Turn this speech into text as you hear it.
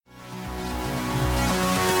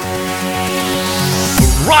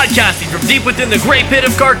Broadcasting from deep within the great pit of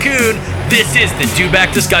Carcoon, this is the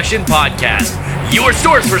Dewback Discussion Podcast, your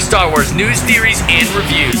source for Star Wars news, theories, and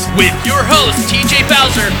reviews, with your hosts TJ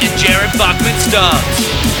Bowser and Jared Bachman Stubbs.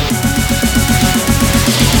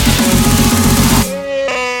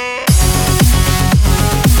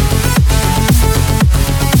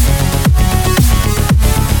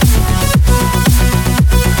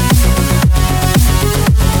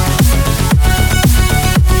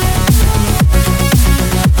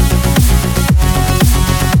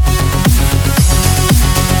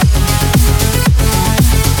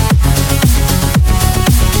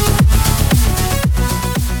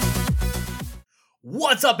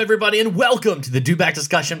 What's up, everybody, and welcome to the Dewback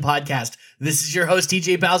Discussion Podcast. This is your host,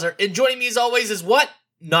 TJ Bowser, and joining me as always is what?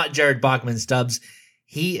 Not Jared Bachman Stubbs.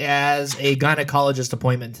 He has a gynecologist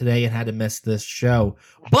appointment today and had to miss this show.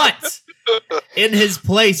 But in his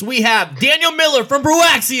place, we have Daniel Miller from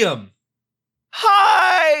Brewaxium.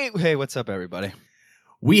 Hi! Hey, what's up, everybody?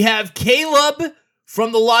 We have Caleb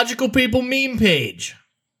from the Logical People meme page.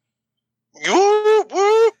 Whoop,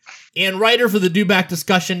 whoop. And writer for the Dewback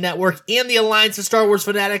Discussion Network and the Alliance of Star Wars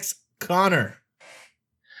Fanatics, Connor.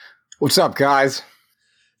 What's up, guys?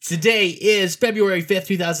 Today is February 5th,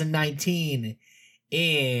 2019,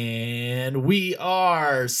 and we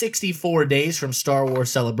are 64 days from Star Wars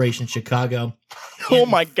Celebration Chicago. Oh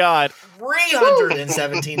my god.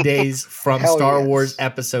 317 days from Hell Star yes. Wars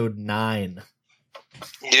Episode 9.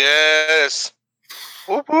 Yes.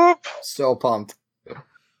 Whoop, whoop. So pumped.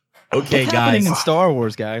 Okay, What's happening guys. in Star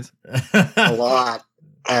Wars, guys? A lot,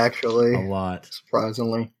 actually. A lot.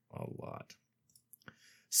 Surprisingly. A lot.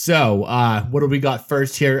 So, what do we got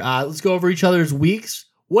first here? Let's go over each other's weeks.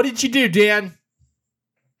 What did you do, Dan?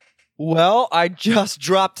 Well, I just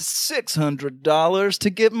dropped $600 to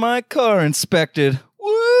get my car inspected.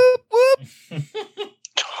 Whoop, whoop.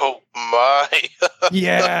 Oh, my.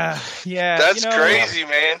 Yeah. That's crazy,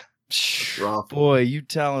 man. Rough. Boy, you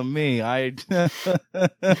telling me.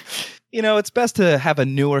 It's best to have a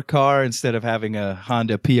newer car instead of having a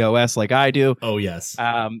Honda POS like I do. Oh, yes.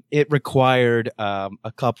 It required a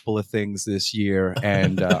couple of things this year,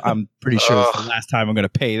 and I'm pretty sure it's the last time I'm going to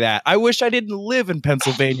pay that. I wish I didn't live in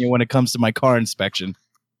Pennsylvania when it comes to my car inspection.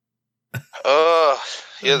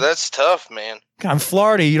 Yeah, that's tough, man. God, in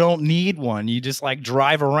Florida, you don't need one. You just like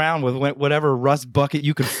drive around with whatever rust bucket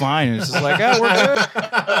you can find. And it's just like, oh, we're good.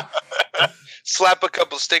 Slap a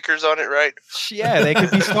couple stickers on it, right? Yeah, they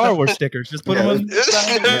could be Star Wars stickers. Just put them on.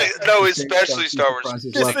 No, especially Star Wars.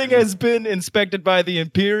 This thing has been inspected by the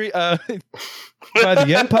by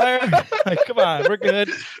the Empire. Like, come on, we're good.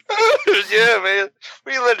 Yeah, man.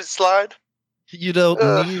 We let it slide. You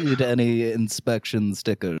don't need any inspection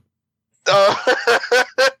stickers.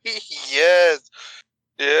 Yes.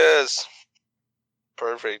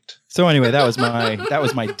 Perfect. So anyway, that was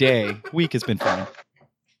my day. Week has been fun.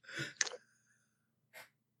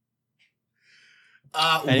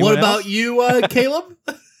 What about you, Caleb?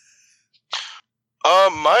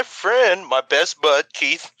 My friend, my best bud,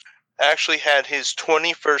 Keith, actually had his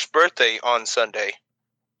 21st birthday on Sunday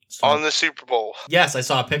on the Super Bowl. Yes, I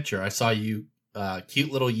saw a picture. I saw you,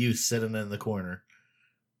 cute little you sitting in the corner.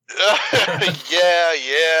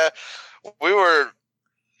 Yeah.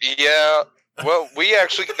 Well, we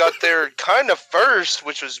actually got there kind of first,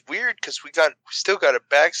 which was weird because we still got a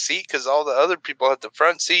back seat because all the other people had the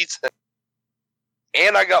front seats.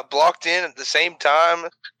 And I got blocked in at the same time.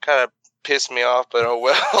 Kind of pissed me off, but oh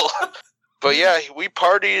well. But yeah, we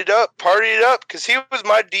partied it up because he was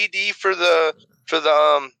my DD for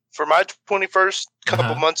my 21st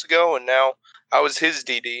couple months ago, and now I was his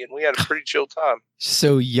DD, and we had a pretty chill time.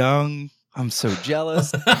 So young. I'm so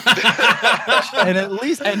jealous. And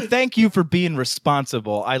thank you for being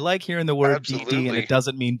responsible. I like hearing the word Absolutely. DD, and it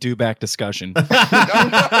doesn't mean Dewback Discussion. Fucking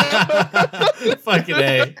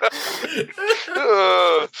A.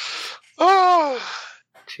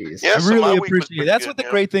 Jeez. Yeah, I so my really week was appreciate pretty it. That's good, what the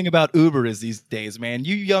yeah. great thing about Uber is these days, man.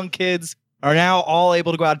 You young kids are now all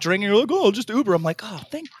able to go out drinking. You're like, oh, just Uber. I'm like, oh,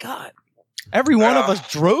 thank God. Every one of us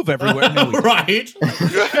drove everywhere. No, we didn't. Right?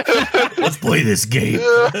 Let's play this game.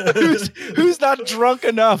 Who's not drunk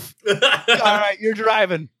enough? All right, you're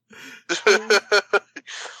driving.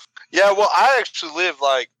 Yeah, well, I actually live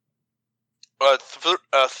like a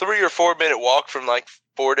 3 or 4 minute walk from like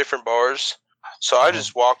 4 different bars. So I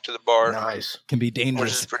just walk to the bar, Nice. Can be which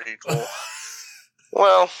dangerous. is pretty cool.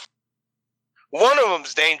 Well, one of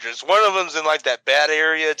them's dangerous. One of them's in like that bad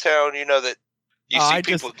area of town, that you see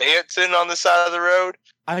people dancing on the side of the road.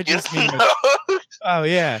 I just mean, oh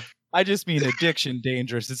yeah. I just mean addiction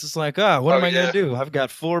dangerous. It's just like, what am I going to do? I've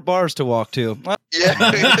got 4 bars to walk to.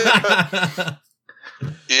 Yeah.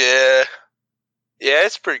 Yeah. Yeah,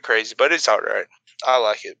 it's pretty crazy, but it's all right. I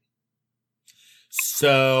like it.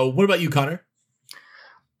 So, what about you, Connor?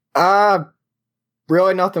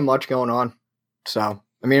 Really nothing much going on. So,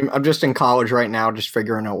 I mean, I'm just in college right now, just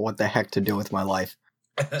figuring out what the heck to do with my life.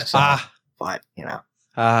 So, but, you know.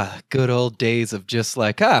 Good old days of just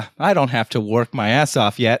like, I don't have to work my ass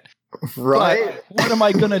off yet. Right? But what am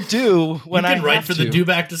I going to do when you I can write have for to? the Do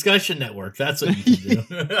Back Discussion Network. That's what you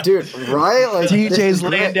can do. Dude, right? Like, this TJ's is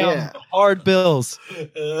laying great, down yeah. hard bills.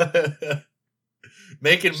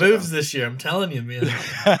 Making moves this year, I'm telling you, man.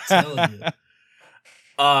 I'm telling you.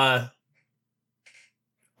 I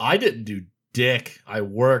didn't do dick. I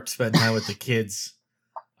worked, spent time with the kids.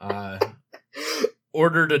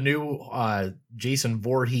 Ordered a new Jason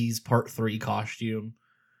Voorhees Part 3 costume.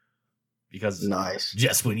 Because Nice.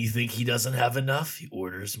 just when you think he doesn't have enough, he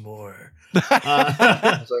orders more.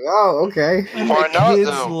 I was like, oh, okay. And Why the not, kids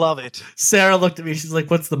though? love it. Sarah looked at me. She's like,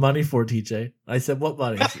 "What's the money for, TJ?" I said, "What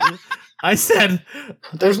money?" I said,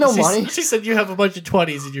 There's no money. She said, "You have a bunch of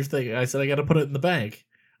 20s in your thing." I said, "I got to put it in the bank."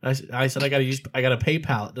 I said, "I got to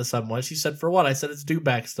PayPal it to someone." She said, "For what?" I said, "It's due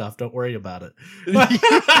back stuff. Don't worry about it."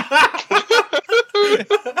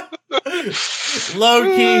 Low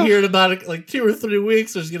key, here in about like 2 or 3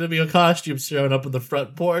 weeks, there's gonna be a costume showing up on the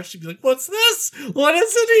front porch. She'd be like, "What's this? What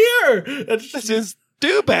is it here?" And This is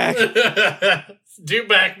do back. do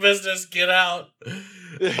back business. Get out.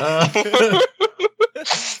 There's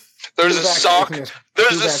Do a back sock. business. There's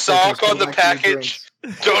Do a back sock business. on the Go back to your package.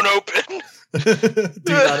 Don't open.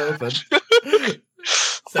 Do not open.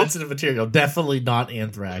 Sensitive material. Definitely not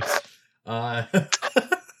anthrax.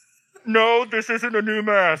 No, this isn't a new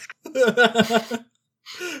mask.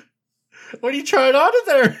 What are you trying on in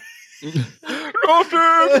there?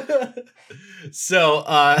 Nothing. So,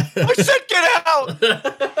 I said get out.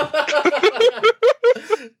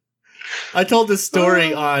 I told this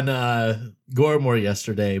story on Gormore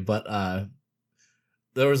yesterday, but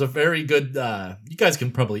there was a very good. You guys can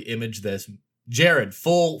probably image this. Jared,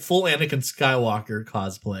 full Anakin Skywalker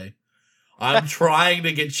cosplay. I'm trying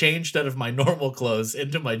to get changed out of my normal clothes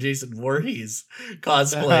into my Jason Voorhees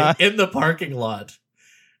cosplay in the parking lot,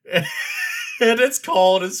 and it's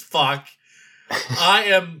cold as fuck. I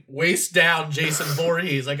am waist down Jason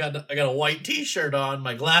Voorhees. I got a white t-shirt on.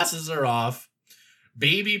 My glasses are off.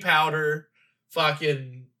 Baby powder.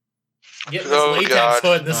 Fucking getting this Oh, latex God.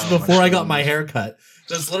 hood. This is Oh, before my I got my goodness. hair cut.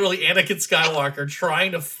 So it's literally Anakin Skywalker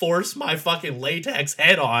trying to force my fucking latex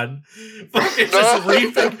head on. Fucking just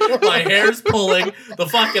reefing. My hair's pulling. The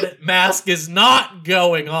fucking mask is not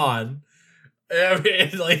going on.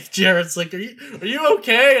 And like Jared's like, are you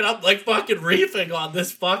okay? And I'm like fucking reefing on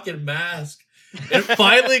this fucking mask. It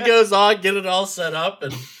finally goes on, get it all set up,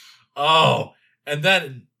 and and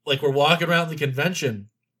then like we're walking around the convention,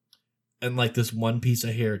 and like this one piece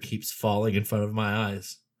of hair keeps falling in front of my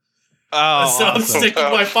eyes. Oh, So I'm awesome. sticking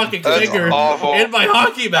my fucking That's finger awful. in my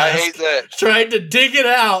hockey I mask, hate that. trying to dig it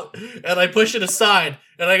out, and I push it aside,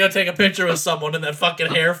 and I go take a picture with someone, and that fucking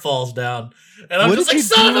hair falls down, and I'm What just did like, you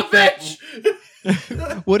son do of a with that- bitch.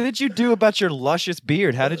 What did you do about your luscious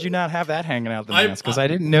beard? How did you not have that hanging out the I- mask? Because I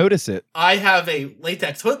didn't notice it. I have a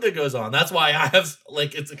latex hood that goes on. That's why I have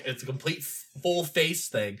like it's a complete full face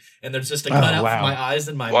thing, and there's just a Oh, cutout wow. for my eyes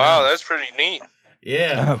and my Wow, mouth. that's pretty neat.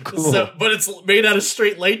 Yeah. Oh, cool. So, but it's made out of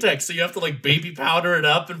straight latex, so you have to like baby powder it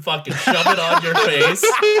up and fucking shove it on your face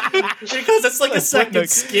because it's like a Like second putting a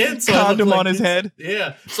skin. So I look condom like on his this- head.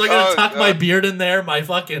 Yeah. So I gotta Oh, tuck my God. beard in there, my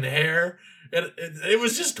fucking hair. It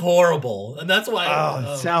was just horrible, and that's why.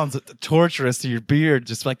 Oh, it sounds torturous to your beard,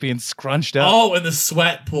 just like being scrunched up. Oh, and the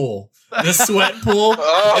sweat pool, the sweat pool,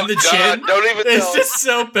 Oh, and the God, chin. don't even It's tell. just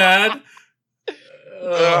so bad.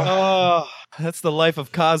 Oh, that's the life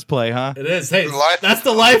of cosplay, huh? It is. Hey, The life that's of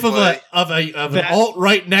the life of cosplay. an That- alt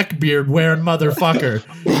right neck beard wearing motherfucker.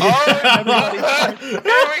 Oh, here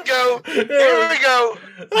we go. Here we go.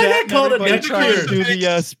 I got called a Everybody neck trying to beard. do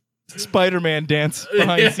the Spider-Man dance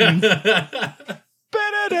behind the scenes.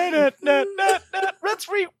 Let's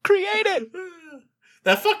recreate it.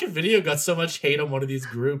 That fucking video got so much hate on one of these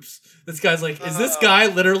groups. This guy's like, "Is this guy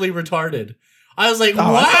literally retarded?" I was like, Oh,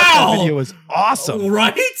 I thought that "Wow, video was awesome.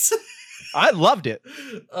 right?" I loved it.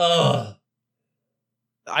 Ugh.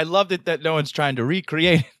 I loved it that no one's trying to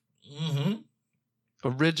recreate it. Mm-hmm.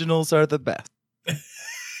 Originals are the best.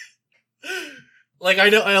 Like I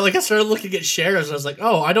started looking at shares. And I was like,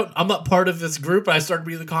 "Oh, I'm not part of this group." And I started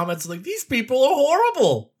reading the comments like, "These people are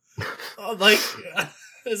horrible." Like,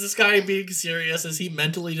 is this guy being serious? Is he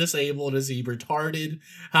mentally disabled? Is he retarded?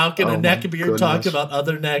 How can Oh a my neckbeard talk goodness. about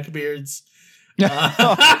other neckbeards?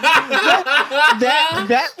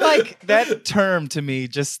 that term to me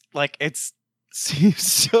just like it's seems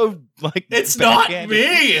so like It's not backhanded.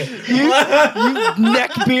 me. You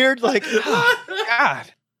neckbeard, like, oh,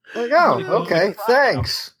 God. Like, oh, okay,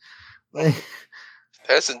 thanks. Like,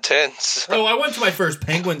 That's intense. Oh, I went to my first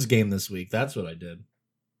Penguins game this week. That's what I did.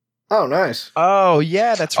 oh, nice. Oh,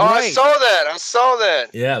 yeah, that's Oh, right. I saw that.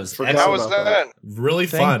 Yeah, it was Forgot How excellent. was about that? Really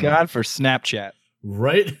Thank fun. God for Snapchat.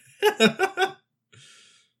 Right?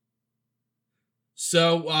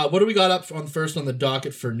 So, what do we got up on first on the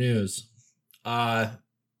docket for news?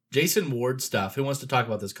 Jason Ward stuff. Who wants to talk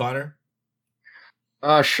about this? Connor?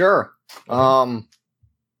 Sure.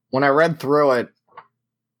 When I read through it,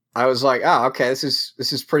 I was like, oh, okay, this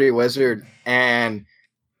is pretty wizard. And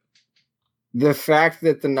the fact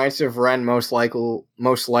that the Knights of Ren most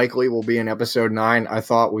likely will be in episode 9, I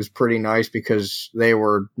thought was pretty nice because they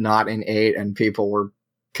were not in 8 and people were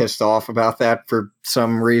pissed off about that for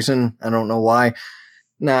some reason. I don't know why.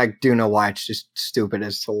 No, I do know why. It's just stupid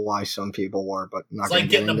as to why some people were, but not It's like gonna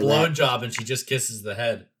get getting a into that. blowjob and she just kisses the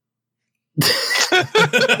head.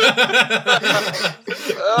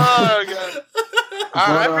 Oh god.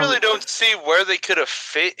 I But, really don't see where they could have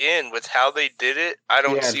fit in with how they did it. I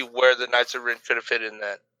don't Yeah. see where the Knights of Ren could have fit in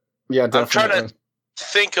that. Yeah, I'm trying definitely. to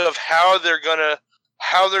think of how they're gonna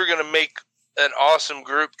make an awesome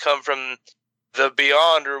group come from the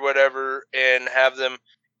Beyond or whatever and have them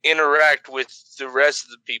interact with the rest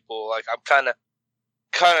of the people. Like I'm kind of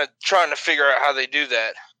trying to figure out how they do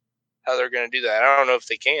that. How they're going to do that. I don't know if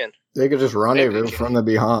they can. They could just rendezvous Maybe. from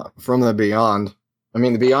the beyond. I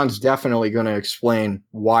mean, the Beyond's definitely going to explain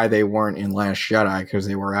why they weren't in Last Jedi because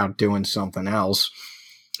they were out doing something else.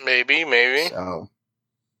 Maybe. So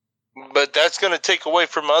But that's going to take away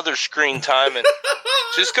from other screen time, and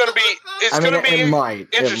it's just going to be. It's going to be it might.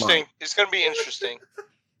 interesting. It's going to be interesting.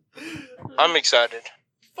 I'm excited.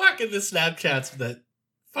 Fucking the Snapchats that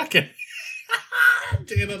fucking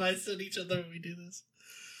Dan and I send each other when we do this.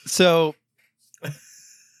 So,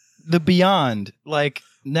 the Beyond, like,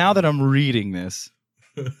 now that I'm reading this,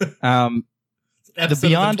 the Episode of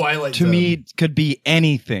Beyond Twilight to Zone. me could be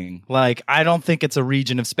anything. Like, I don't think it's a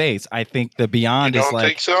region of space. I think the You Beyond is don't like,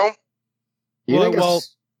 think so? You Well, think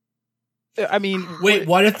it's- I mean, Wait,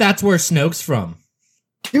 what if that's where Snoke's from?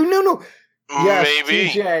 no. Yes, Maybe.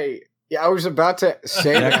 TJ. Yeah, I was about to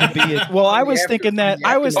say that that. could be it. Well, I was thinking that.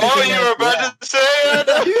 I was Oh, thinking you that- were about to say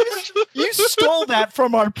it. You stole that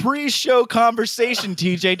from our pre-show conversation,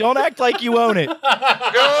 TJ. Don't act like you own it.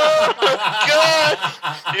 God!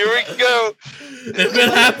 Here we go. If it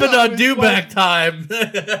happened on Do Back Time.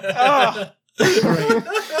 Ah.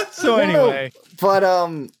 So anyway, But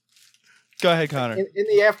go ahead, Connor. in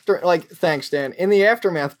the thanks, Dan. In the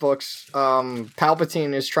Aftermath books,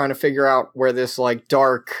 Palpatine is trying to figure out where this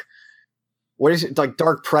dark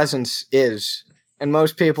presence is. And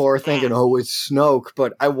most people are thinking, oh, it's Snoke,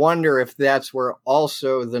 but I wonder if that's where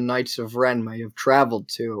also the Knights of Ren may have traveled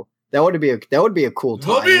to. That would be a cool The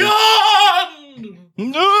time. Beyond!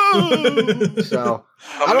 No. So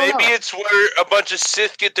I don't Maybe know. it's where a bunch of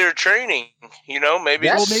Sith get their training. You know, maybe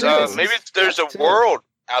That's it's true. there's a That's true. world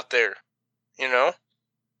out there. You know,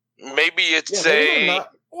 maybe it's Yeah, maybe a. not-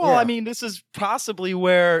 Well, Yeah. I mean, this is possibly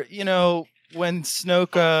where, when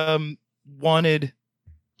Snoke wanted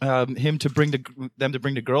him to bring them to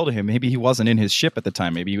bring the girl to him. Maybe he wasn't in his ship at the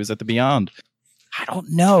time. Maybe he was at the Beyond. I don't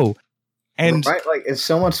know. And right, it's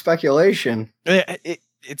so much speculation.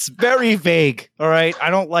 it's very vague. All right, I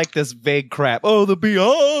don't like this vague crap. Oh, the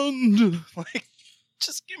Beyond. Like,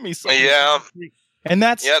 just give me something. Yeah. And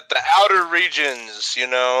that's. Yeah, the outer regions. You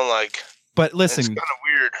know, like But it's listen, kind of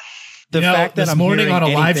weird. the fact that this I'm morning hearing on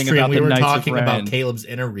a live anything stream, about we the were Knights of talking about Ren- Caleb's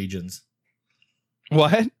inner regions.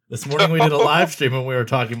 What? This morning we did a live stream and we were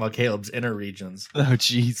talking about Caleb's inner regions. Oh,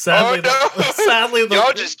 jeez. Sadly, Oh, no.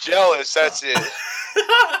 Y'all just jealous. That's it.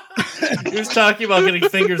 he was talking about getting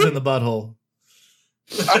fingers in the butthole.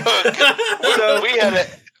 we had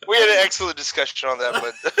an excellent discussion on that,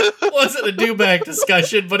 but It wasn't a do-bag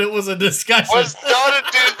discussion, but it was a discussion. was not a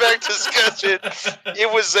dude-back discussion.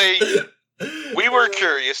 It was a. We were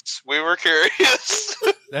curious.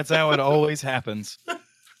 That's how it always happens.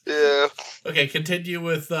 Yeah. Okay, continue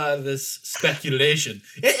with this speculation.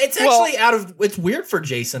 It's actually it's weird for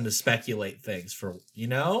Jason to speculate things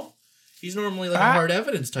he's normally like a hard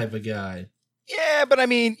evidence type of guy. Yeah, but I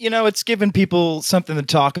mean, it's giving people something to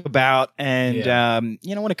talk about, and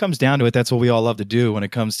when it comes down to it, that's what we all love to do when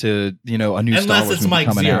it comes to a new Star Unless Wars it's movie Mike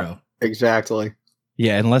coming Zero. out. Exactly.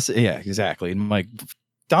 Yeah, exactly. And Mike,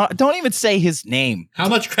 don't even say his name. How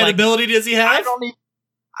much credibility does he have? I don't even.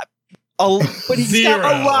 But he's got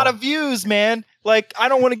a Zero. lot of views, man. Like, I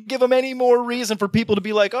don't want to give him any more reason for people to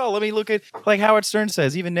be like, oh, let me look at, like Howard Stern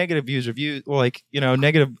says, even negative views, or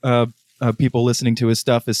negative people listening to his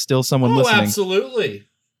stuff is still someone listening. Absolutely.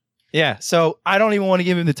 Yeah, so I don't even want to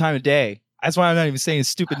give him the time of day. That's why I'm not even saying his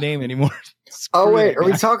stupid name anymore. Oh wait, are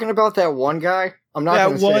we talking about that one guy? I'm not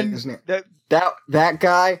going to say his name. That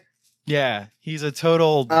guy. Yeah, he's a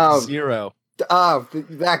total zero.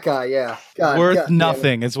 That guy. Yeah, worth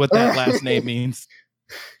nothing is what that last name means.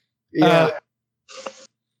 Yeah,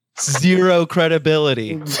 zero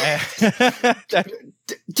credibility.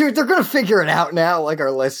 Dude, they're going to figure it out now. Like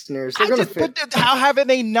our listeners, they're going to. But how haven't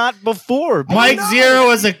they not before? Mike Zero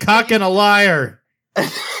is a cuck and a liar.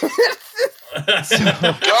 God.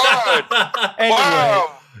 Anyway.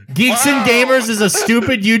 Wow. Geeks and Gamers is a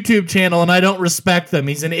stupid YouTube channel, and I don't respect them.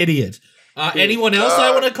 He's an idiot. Anyone else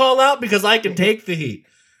I want to call out? Because I can take the heat.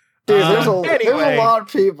 Dude, there's a lot of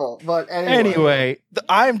people. But anyway,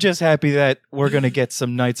 I'm just happy that we're going to get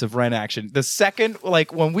some Knights of Ren action. The second,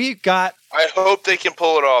 when we got... I hope they can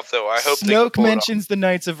pull it off, though. I hope Snoke mentions the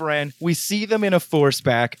Knights of Ren. We see them in a force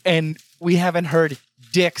back, and we haven't heard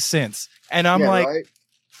dick since. And I'm right?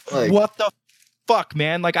 What the fuck,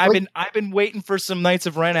 man? I've been waiting for some Knights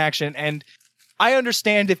of Ren action, and I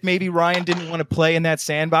understand if maybe Ryan didn't want to play in that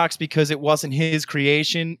sandbox because it wasn't his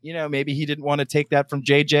creation. Maybe he didn't want to take that from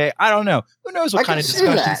JJ. I don't know. Who knows what kind of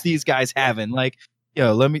discussions these guys having?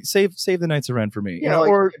 Let me save the Knights of Ren for me.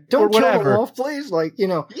 Or don't kill them off, please. Or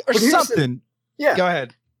something. Yeah. Go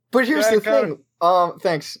ahead. But here's the thing.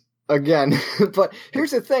 Thanks again. But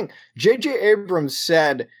here's the thing. JJ Abrams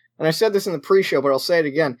said, and I said this in the pre-show, but I'll say it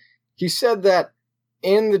again. He said that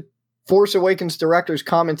in the Force Awakens director's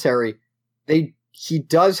commentary, he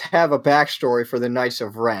does have a backstory for the Knights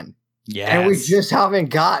of Ren. Yes. And we just haven't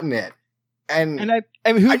gotten it. And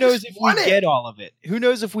who knows if we get all of it? Who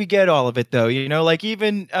knows if we get all of it, though?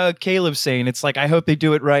 Even Caleb's saying, it's I hope they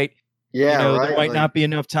do it right. Yeah, right. There might not be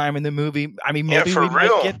enough time in the movie. I mean, maybe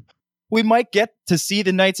we might get to see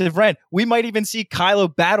the Knights of Ren. We might even see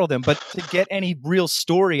Kylo battle them, but to get any real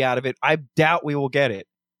story out of it, I doubt we will get it.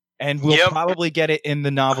 And we'll probably get it in the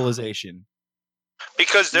novelization.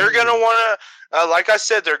 Because they're going to want to, like I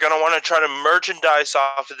said, they're going to want to try to merchandise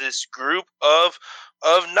off of this group of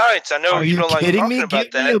knights. I know you don't like talking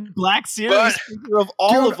about that. Me a Black Series figure of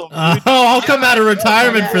all of them. I'll come out of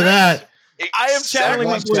retirement for that. Exactly. I am channeling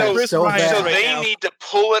my Chris Ryan So right they now. need to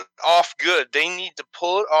pull it off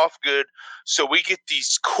good. So we get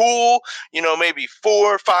these cool, maybe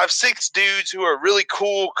 4, 5, 6 dudes who are really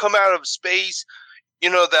cool, come out of space,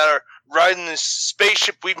 that are riding this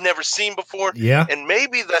spaceship we've never seen before. Yeah. And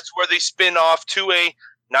maybe that's where they spin off to a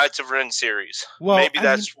Knights of Ren series. Well, maybe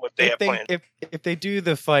that's what they have planned. If they do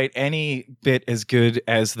the fight any bit as good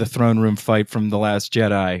as the throne room fight from The Last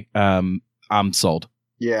Jedi, I'm sold.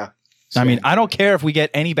 Yeah. I mean, I don't care if we get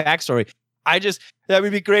any backstory. That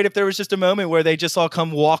would be great if there was just a moment where they just all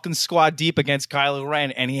come walking squad deep against Kylo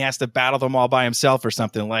Ren and he has to battle them all by himself or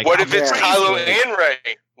something like. What if it's Kylo and Rey?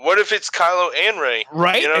 What if it's Kylo and Rey?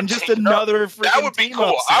 Right, and just another freaking that would be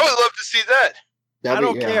cool. I would love to see that. I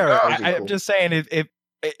don't care. I'm just saying, if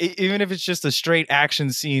even if it's just a straight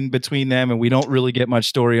action scene between them and we don't really get much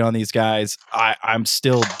story on these guys, I'm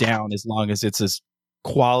still down as long as it's as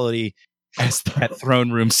quality as that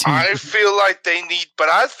throne room scene. I feel like they need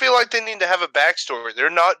to have a backstory. They're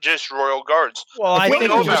not just royal guards. Well, I think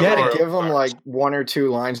we get it. Give them 1 or 2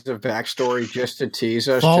 lines of backstory just to tease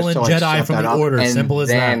us. Fallen Jedi from the Order. Simple as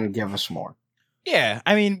that. Then give us more. Yeah,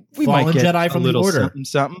 I mean, we Fallen might get Jedi from a little the Order.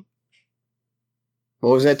 Something.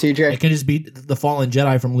 What was that, TJ? It can just be the Fallen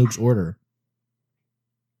Jedi from Luke's Order.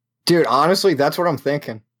 Dude, honestly, that's what I'm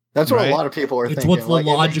thinking. That's what a lot of people are thinking. It's what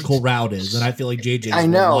the logical route is, and I feel like JJ is the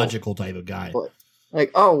logical type of guy. But,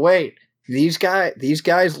 oh wait, these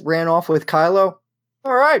guys ran off with Kylo.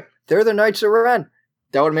 All right, they're the Knights of Ren.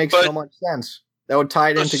 That would make so much sense. That would tie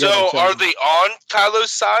it in together. So, are they on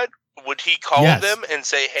Kylo's side? Would he call them and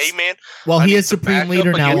say, "Hey, man"? Well, he is Supreme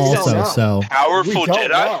Leader now, also. So powerful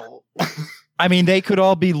Jedi. I mean, they could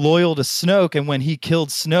all be loyal to Snoke, and when he killed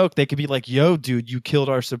Snoke, they could be like, "Yo, dude, you killed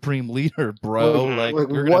our Supreme Leader, bro.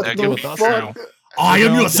 You're gonna have to deal with us now." I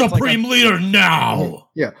am your Supreme Leader now.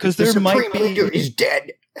 Yeah, because there might be Leader is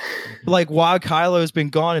dead. While Kylo's been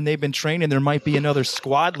gone and they've been training, there might be another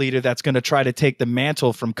squad leader that's going to try to take the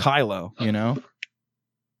mantle from Kylo.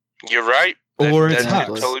 You're right. Or it's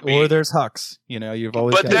Hux, or there's Hux. You've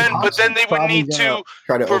always. But then they would need to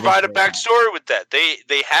provide a backstory with that.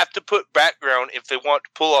 They have to put background if they want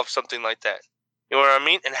to pull off something like that. You know what I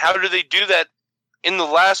mean? And how do they do that in the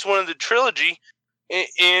last one of the trilogy?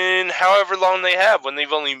 in however long they have when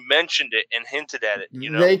they've only mentioned it and hinted at it.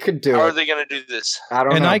 They could do How it. are they going to do this? I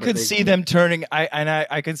don't know. I but could they see could. them turning.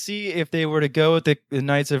 I could see if they were to go with the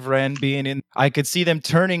Knights of Ren being in. I could see them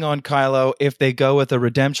turning on Kylo if they go with a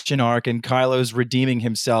redemption arc and Kylo's redeeming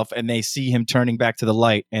himself, and they see him turning back to the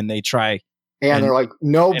light, and they try. And they're like,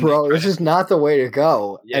 "No, and bro, they this is not the way to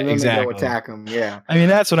go." Yeah, and then they exactly. go attack him. Yeah. I mean,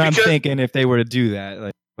 that's what I'm Because- thinking if they were to do that.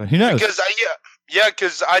 Like, but who knows? Because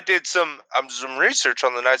I did some research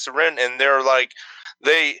on the Knights of Ren, and they're like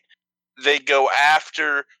they go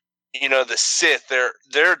after the Sith.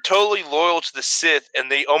 They're totally loyal to the Sith,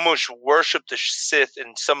 and they almost worship the Sith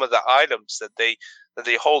in some of the items that they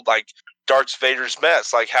hold, like Darth Vader's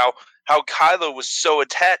mask. Like how Kylo was so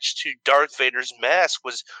attached to Darth Vader's mask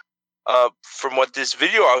was, from what this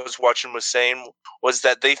video I was watching was saying, was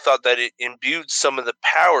that they thought that it imbued some of the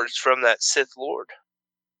powers from that Sith Lord.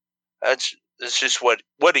 That's just what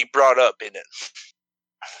he brought up in it.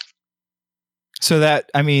 So that,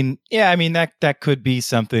 I mean, that could be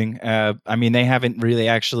something. I mean, they haven't really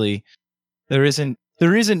actually. There isn't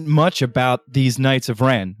much about these Knights of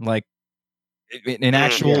Ren, like in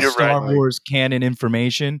actual you're Star right. Wars canon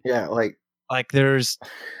information. Yeah. Like There's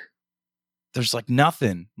like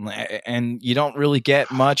nothing, and you don't really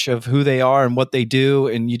get much of who they are and what they do,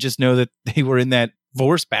 and you just know that they were in that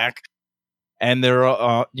Force pack, and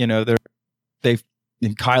and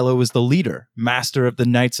Kylo was the leader, master of the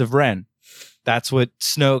Knights of Ren. That's what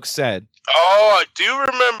Snoke said. Oh, I do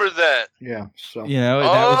remember that. yeah. So That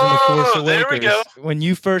was in the Force Oh, there we Awakens. go. When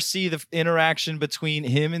you first see the interaction between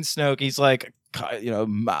him and Snoke, he's like,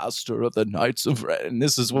 master of the Knights of Ren. And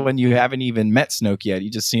this is when you haven't even met Snoke yet.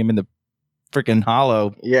 You just see him in the freaking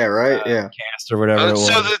hollow yeah. Right. yeah. cast or whatever it was.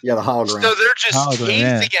 So The hologram. So they're just Hologram, teasing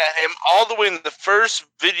yeah. at him all the way in the first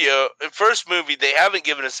movie. They haven't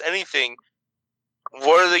given us anything.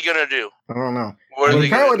 What are they gonna do? I don't know. What are Well, they apparently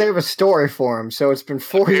gonna they do? have a story for him, so it's been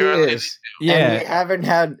 4 Apparently years. And we haven't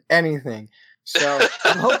had anything. So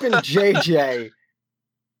I'm hoping JJ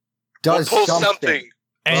does We'll pull something.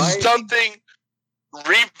 And right? Something.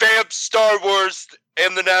 Revamp Star Wars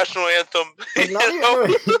and the national anthem. Like, not You know?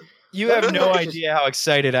 even- you have no Just- idea how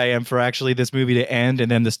excited I am for actually this movie to end and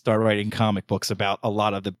then to start writing comic books about a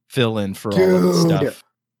lot of the fill-in for all of the Dude. stuff.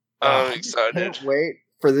 I'm I excited. can't wait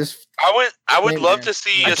for this. I would Wait, love man. to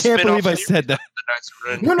see I a can't spin-off believe I series said that. of the Knights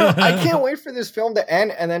of Ren. No, I can't wait for this film to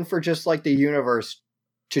end and then for just like the universe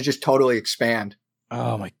to just totally expand.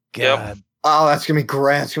 Oh my Yep. god. Oh, that's gonna be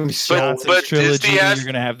great. That's gonna be so. Johnson's but trilogy, Disney has- you're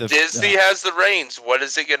gonna have the Disney has the reins. What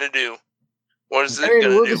is it gonna do? What is it I mean,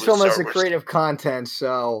 gonna do with Lucasfilm has Star the Wars? creative content,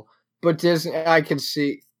 so. But Disney, I can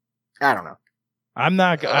see. I don't know. I'm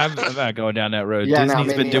not going down that road. Yeah, no, Disney's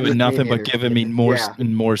me been neither, doing me nothing but neither. giving me more Yeah.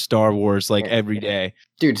 and more Star Wars like Yeah. every day.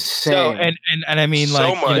 Dude, So same. and I mean So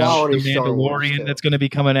like much. the Quality Star Wars, Mandalorian too. that's going to be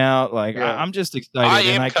coming out. Like Yeah. I'm just excited. I and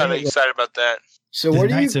am can't kind of wait- excited about that. So the what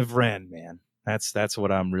do Knights you? of Ren, man. That's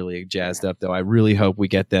what I'm really jazzed up though. I really hope we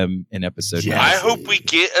get them in episode Yeah. 9. I hope we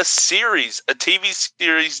get a series, a TV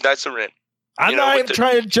series, Knights of Ren. I'm you know, not with even the-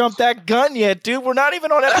 trying to jump that gun yet, dude. We're not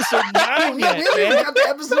even on episode 9 we yet, haven't even man. got to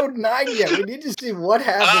episode 9 yet. We need to see what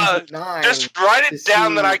happens at 9. Just write to it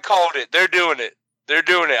down that see- I called it. They're doing it. They're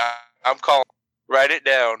doing it. I'm calling. Write it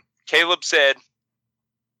down. Caleb said.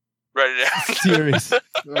 Write it down. Serious.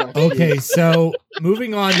 Oh, Okay, geez. so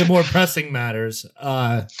moving on to more pressing matters.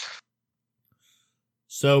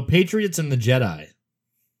 So Patriots and the Jedi,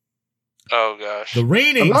 Oh gosh. the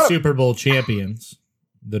reigning I'm not- Super Bowl champions,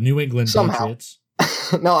 the New England Somehow. Patriots.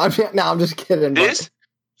 no, I'm just kidding. but-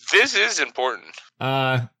 This is important.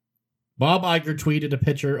 Bob Iger tweeted a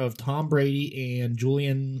picture of Tom Brady and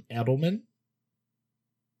Julian Edelman.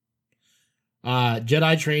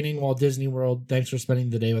 Jedi training while Disney World. Thanks for spending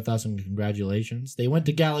the day with us and congratulations. They went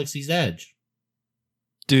to Galaxy's Edge.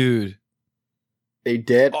 Dude. They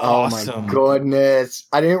did. Awesome. Oh my goodness!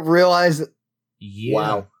 I didn't realize. That. Yeah.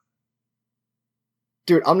 Wow,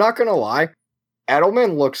 dude, I'm not gonna lie.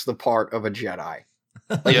 Edelman looks the part of a Jedi.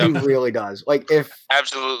 Like Yeah. he really does. Like if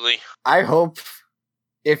Absolutely. I hope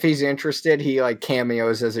if he's interested, he like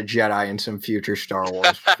cameos as a Jedi in some future Star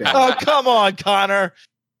Wars film. Oh, come on, Connor.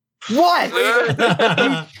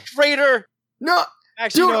 What? Traitor. No,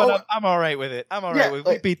 Actually, Dude, no, oh- I'm all right with it. I'm all Yeah, right with it.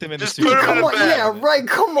 We like, beat them in the just Super put Bowl. it in come a on, bag. yeah, right.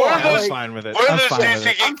 Come One on, of those I'm like, fine with it. One of I'm those fine dudes with who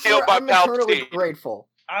it. get killed by I'm eternally Palpatine. grateful.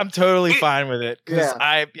 I'm totally We- fine with it because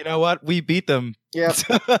Yeah. you know what? We beat them. Yeah,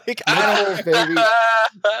 Like, I don't- Nipples, baby.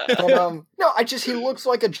 And, no, he looks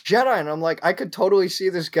like a Jedi, and I'm like, I could totally see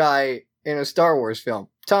this guy in a Star Wars film.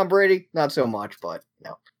 Tom Brady, not so much, but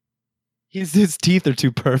no. his teeth are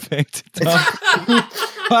too perfect.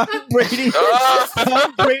 Tom Brady, Ah.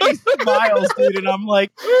 Tom Brady smiles, dude, and I'm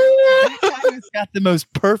like, that guy Dude's got the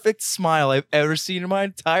most perfect smile I've ever seen in my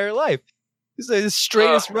entire life. He's like the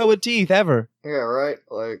straightest row of teeth ever. Yeah, right.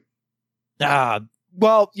 Like,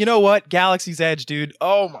 Well, you know what? Galaxy's Edge, dude.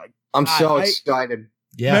 Oh my! I'm God, so excited,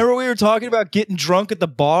 Yeah. Remember we were talking about getting drunk at the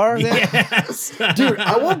bar? There? Yes. dude.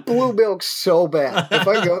 I want blue milk so bad. If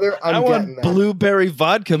I go there, I I'm want getting that. blueberry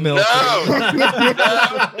vodka milk. No.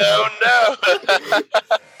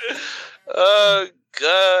 Oh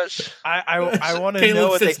gosh. I want to Caleb know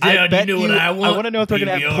what they. sits down. I bet you know what I want. I want to know if they're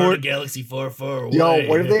gonna have PBR pork. Galaxy far, far away. Yo,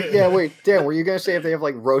 what if they? Yeah, wait, Dan. Were you gonna say if they have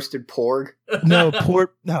like roasted porg? No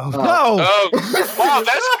port. No, no. Oh, wow,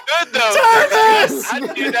 that's good though. Jarvis!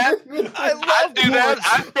 I'd do that. I love I'd do that.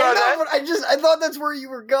 pork. I'd try that. I thought that's where you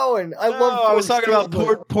were going. I No, love. I was pork talking about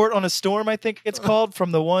too. port on a storm. I think it's called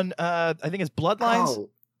from the one. I think it's Bloodlines.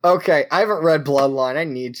 Oh, okay. I haven't read Bloodline. I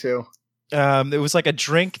need to. It was like a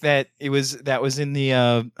drink that was in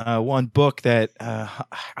the one book that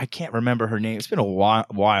I can't remember her name. It's been a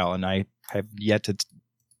while, and I have yet to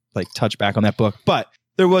like touch back on that book. But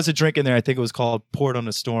there was a drink in there. I think it was called Port on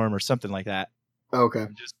a Storm or something like that. Okay.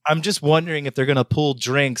 I'm just wondering if they're gonna pull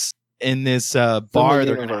drinks in this bar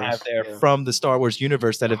they're gonna have there from the Star Wars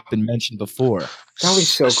universe that have been mentioned before. That'd be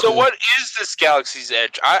so cool. So what is this Galaxy's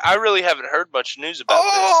Edge? I really haven't heard much news about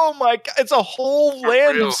Oh my god, it's a whole For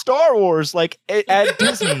land real. of Star Wars, like at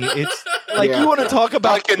Disney. It's like Yeah. you want to talk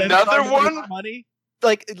about Like them another trying to make one? money?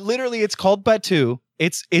 Like literally, it's called Batuu.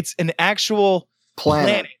 It's an actual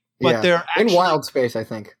planet, but Yeah. they're actually, in wild space, I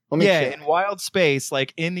think. Let me check. in wild space,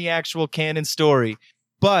 like in the actual canon story.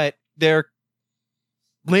 But they're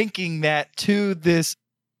linking that to this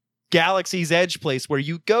Galaxy's Edge place where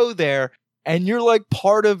you go there and you're like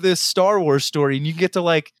part of this Star Wars story, and you get to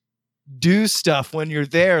like do stuff when you're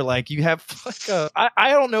there. Like you have like I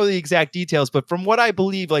don't know the exact details, but from what I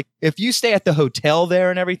believe, like if you stay at the hotel there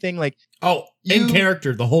and everything, like Oh, in You-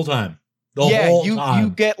 character the whole time. The whole time. you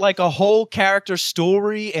get like a whole character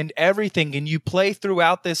story and everything, and you play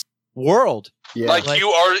throughout this world. Yeah. Like, Like- you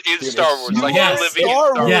are in Dude, Star it's Wars. so Like Yes. you're living in Star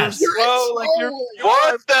Star Wars, Yes. Wars. bro. Like you're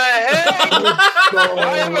What the heck? So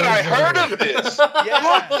Why haven't I heard of this? Yeah,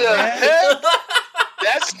 What the man. heck?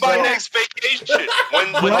 That's my So- next vacation.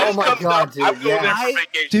 When Oh this my comes God, up, dude, I'm going there yeah. for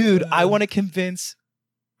vacation. Dude, I want to convince.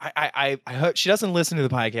 I hope she doesn't listen to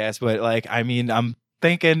the podcast, but like, I mean, I'm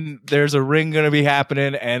thinking there's a ring going to be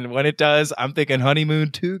happening, and when it does, I'm thinking honeymoon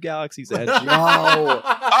to Galaxy's Edge. No.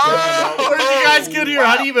 Oh, Where did you guys go to your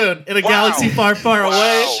wow. honeymoon? In a Wow. galaxy far, far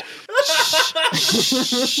away?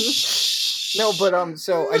 No, but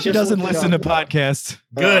so I She just doesn't looked it listen to up. podcasts.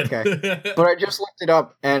 Good. But I just looked it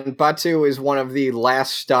up, and Batuu is one of the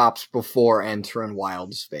last stops before entering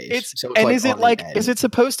wild space. It's So and like is it on the like edge. is it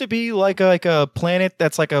supposed to be like a planet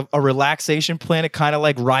that's like a relaxation planet, kind of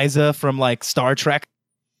like Ryza from like Star Trek?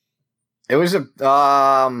 It was a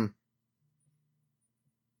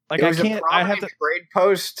Like it I was a can't. I have prominent to. trade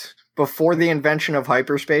post before the invention of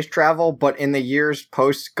hyperspace travel, but in the years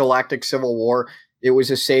post Galactic Civil War, it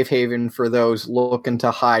was a safe haven for those looking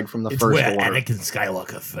to hide from the It's First where Order. Anakin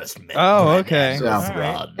Skywalker first met. Oh, Grand okay. Admiral All right.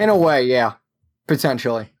 Thrawn. In a way, yeah,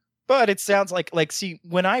 potentially. But it sounds like see,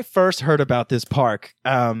 when I first heard about this park,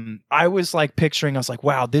 I was like picturing, I was like,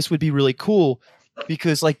 wow, this would be really cool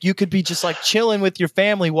because like you could be just like chilling with your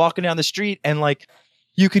family walking down the street and like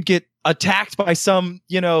you could get attacked by some,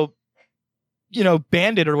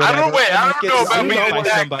 bandit or whatever. I don't, wait, and, I like, don't get know about saved being by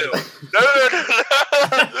attacked, somebody. though.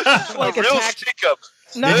 No. Like A real attacked- stick up.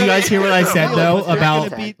 Did you guys hear what I said, though,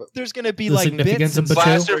 about There's gonna be the like significance bits of and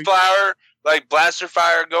Batuu? stuff Blaster fire, like blaster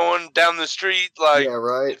fire going down the street. Like Yeah,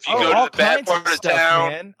 right. if you go all to the bad kinds of part of stuff, town,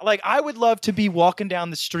 man. Like I would love to be walking down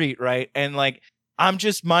the street, right? And like I'm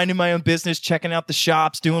just minding my own business, checking out the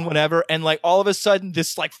shops, doing whatever, and like all of a sudden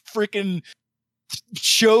this like freaking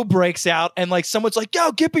show breaks out and like someone's like,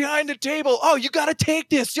 yo, get behind the table. Oh, you gotta take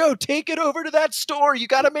this. Yo, take it over to that store. You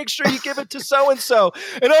gotta make sure you give it to so and so.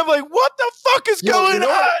 And I'm like, what the fuck is going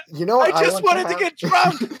on? You know what I just want wanted to have? get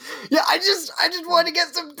drunk. Yeah, I just wanted to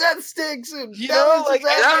get some death sticks and You that know, was like-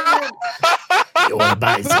 exactly you want to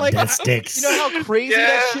buy some like, death sticks. You know how crazy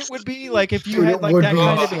Yes. that shit would be? Like if you Dude, had it like would that be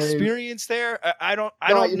kind of insane. experience there. I don't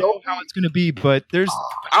No, know you know- how it's gonna be, but there's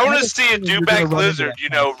I I want have to a see a feeling you're gonna dewback run into lizard,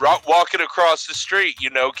 that walking across the street,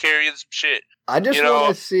 carrying some shit. I just You know-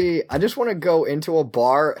 want to see. I just want to go into a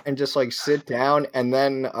bar and just like sit down, and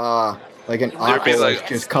then like an be uncle like-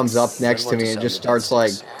 just comes up next to me and just starts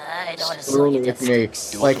like screwing with me,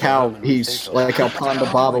 like how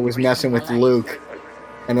Ponda Baba was messing with Luke,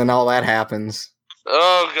 and then all that happens.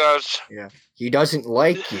 Oh gosh, He doesn't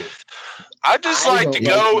like you. I just I like to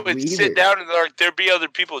don't go like and you sit either. down and like there be other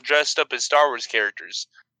people dressed up as Star Wars characters.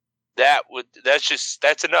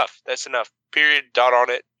 That's enough. That's enough. Period. Dot on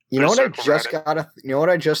it. You know what I Circle just Reddit. got? You know what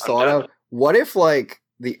I just I'm thought done. of? What if like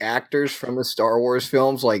the actors from the Star Wars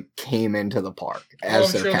films like came into the park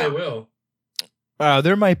as their count? will.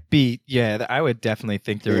 There might be, I would definitely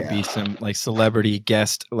think there would be Yeah. some like celebrity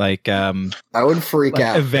guest like I would freak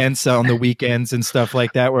out. events on the weekends and stuff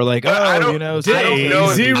like that. Where like, But I don't- know, I don't know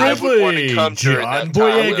if Daisy I would wanna Ridley, come during John that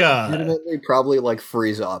time. Boyega. Legitimately, probably like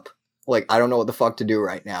freeze up. Like I don't know what the fuck to do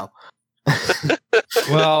right now.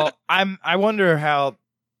 well, I wonder how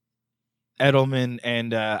Edelman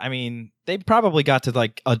and I mean, they probably got to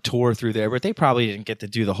like a tour through there, but they probably didn't get to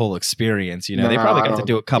do the whole experience. You know, they No, probably I got to don't-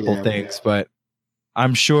 do a couple yeah. things, but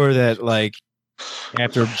I'm sure that like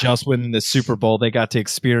after just winning the Super Bowl, they got to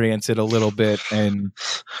experience it a little bit and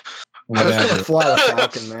Just whatever. gonna fly the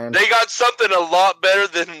Falcon, man. They got something a lot better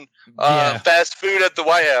than Yeah. fast food at the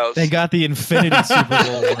White House. They got the Infinity Super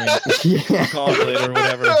Bowl ring, Yeah. gauntlet or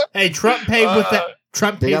whatever. Hey, Trump paid with that.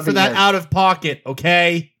 Trump They paid got for the that yen. out of pocket.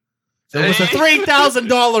 Okay, so it was a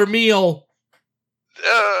 $3,000 meal.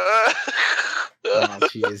 Uh, Oh,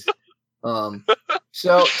 jeez.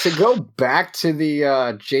 So to go back to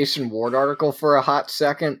the Jason Ward article for a hot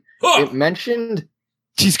second, it mentioned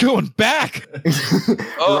She's going back.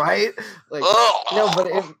 right? Like oh. no,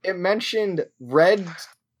 but it mentioned red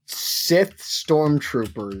Sith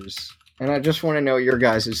stormtroopers. And I just want to know your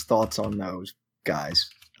guys' thoughts on those guys.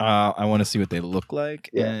 I want to see what they look like,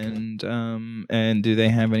 Yeah. and do they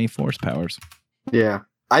have any force powers? Yeah.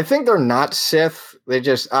 I think they're not Sith. They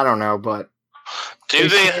just I don't know, but Do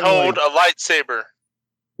they seem hold like- a lightsaber?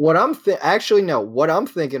 what I'm actually no, what I'm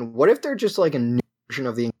thinking, what if they're just like a new version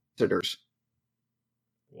of the Inquisitors?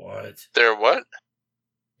 What? They're what?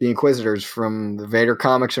 The Inquisitors from the Vader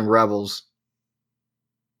comics and Rebels.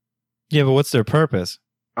 Yeah, but what's their purpose?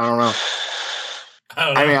 I don't know.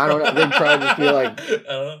 I mean, I don't know. They'd probably just be like-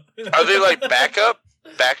 Are they like backup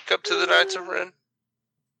to the Knights of Ren?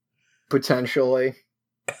 Potentially.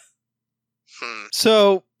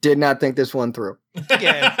 So Did not think this one through.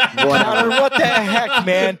 again, Whatever. Connor, what the heck,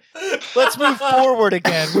 man? Let's move forward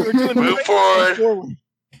again. We were doing Move forward.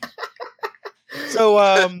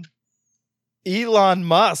 So, Elon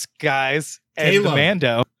Musk, guys, and Elon. the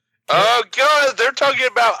Mando. Oh god, they're talking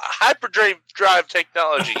about hyperdrive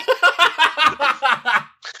technology.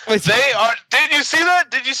 They are. Did you see that?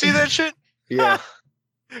 Did you see that shit? Yeah.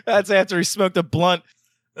 That's after he smoked a blunt.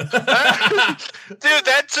 Dude,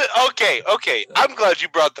 that's okay. Okay, I'm glad you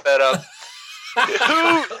brought that up.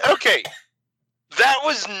 Okay, that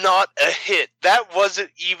was not a hit. That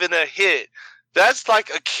wasn't even a hit. That's like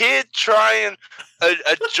a kid trying a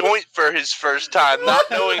joint for his first time, not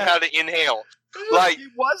knowing how to inhale. Like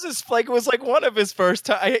It was like one of his first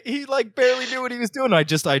time. He like barely knew what he was doing. I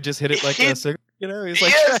just hit it like He- a cigarette. You know, he's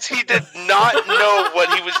like, yes, he did not know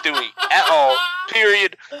what he was doing at all.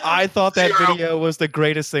 Period. I thought that Zero. video was the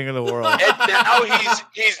greatest thing in the world. And now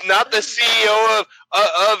he's not the CEO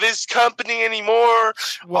of his company anymore.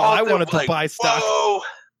 Well, All I the- wanted to like, buy stock, Whoa.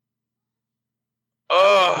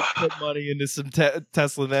 Oh, put money into some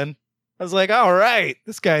Tesla. Then I was like, all right,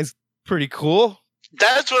 this guy's pretty cool.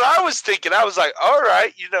 that's what I was thinking. I was like, all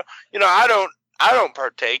right, you know, I don't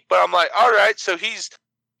partake, but I'm like, all right, so he's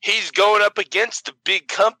going up against the big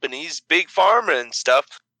companies, big pharma and stuff,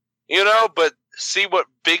 but see what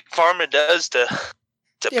big pharma does to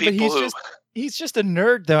Yeah, but people he's just a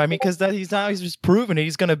nerd though. I mean, because he's just proven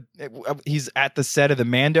it. He's at the set of the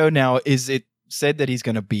Mando now. Is it said that he's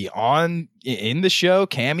gonna be in the show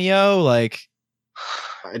cameo? Like,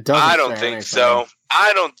 It doesn't I don't say think anything. so.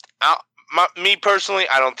 Me personally,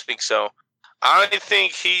 I don't think so. I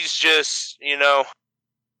think he's just,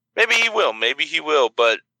 maybe he will,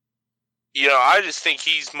 but I just think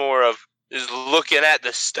he's more of is looking at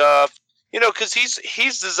the stuff, because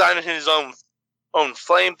he's designing his own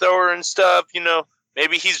flamethrower and stuff.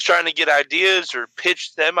 Maybe he's trying to get ideas or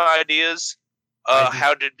pitch them ideas,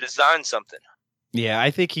 how to design something. yeah,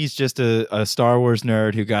 I think he's just a Star Wars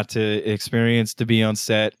nerd who got to experience to be on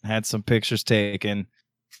set, had some pictures taken,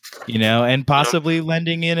 and possibly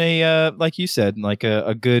lending in a like you said, like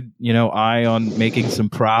a good eye on making some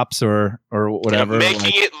props or whatever. Making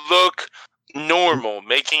like- it look normal,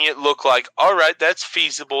 making it look like, all right, that's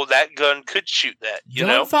feasible. That gun could shoot that.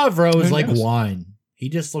 Jon Favreau is Who like knows? wine. He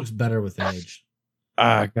just looks better with age.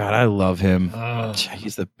 Ah, God, I love him.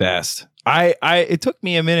 He's the best. It took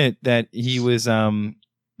me a minute that he was the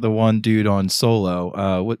one dude on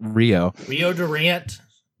Solo, with Rio. Rio Durant.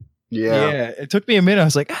 Yeah. It took me a minute. I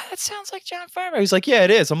was like, that sounds like Jon Favreau. He's like, yeah,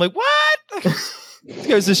 it is. I'm like, what? It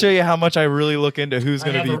goes to show you how much I really look into who's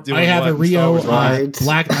going to be doing. I have what a in Star Rio Wars. Right.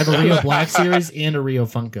 Black. I have a Rio Black series and a Rio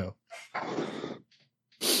Funko.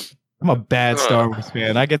 I'm a bad Star Wars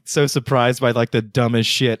fan. I get so surprised by like the dumbest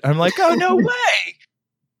shit. I'm like, oh no way,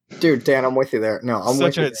 Dude, Dan, I'm with you there. No, I'm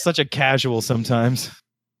with you. such a casual sometimes.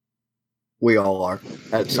 We all are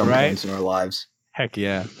at some points in our lives. Heck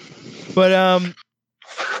yeah. But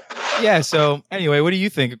yeah. So anyway, what do you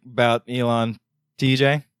think about Elon,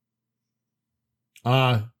 TJ?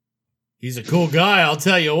 He's a cool guy. I'll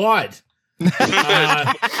tell you what.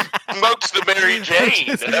 Smokes the Mary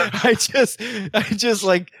Jane. I just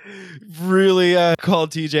like really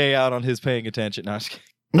called TJ out on his paying attention. No, I'm just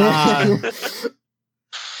kidding.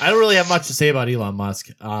 I don't really have much to say about Elon Musk.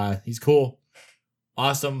 He's cool.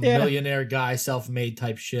 Awesome millionaire guy, self-made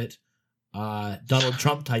type shit. Donald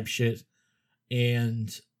Trump type shit.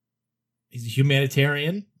 And he's a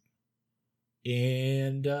humanitarian.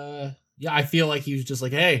 And yeah, I feel like he was just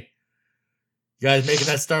like, hey, you guys making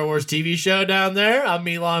that Star Wars TV show down there? I'm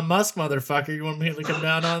Elon Musk, motherfucker. You want me to come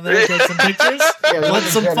down on there and take some pictures? Want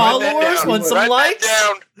some followers? Want some likes?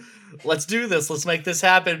 Let's do this. Let's make this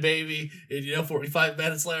happen, baby. And 45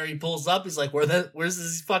 minutes later, he pulls up. He's like, where's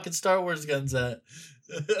these fucking Star Wars guns at?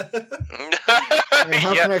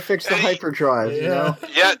 How can I fix the hyperdrive? You know?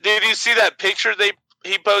 Yeah, did you see that picture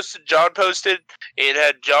he posted? John posted. It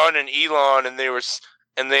had John and Elon, and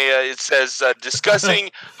it says discussing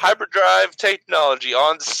hyperdrive technology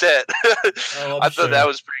on set. I thought that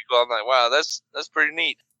was pretty cool. I'm like, wow, that's pretty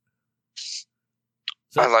neat.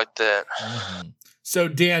 I like that. Mm-hmm. So,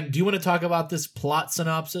 Dan, do you want to talk about this plot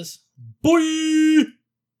synopsis? Boy!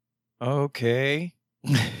 Okay.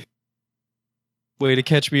 Way to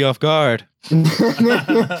catch me off guard.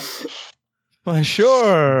 Well,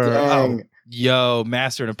 sure. Dang. Yo,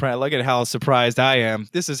 Master and Apprentice, look at how surprised I am.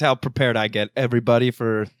 This is how prepared I get everybody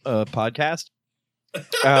for a podcast.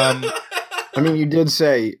 I mean, you did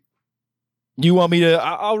say... You want me to...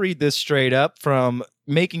 I'll read this straight up from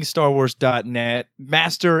MakingStarWars.net,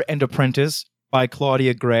 Master and Apprentice by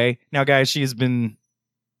Claudia Gray. Now, guys, she's been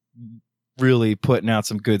really putting out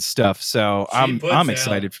some good stuff, so I'm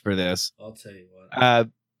excited for this. I'll tell you what.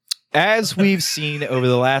 As we've seen over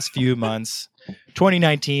the last few months,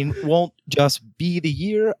 2019 won't just be the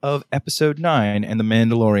year of Episode 9 and The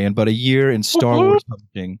Mandalorian, but a year in Star Wars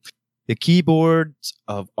publishing. The keyboards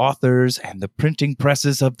of authors and the printing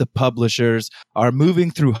presses of the publishers are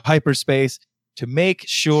moving through hyperspace to make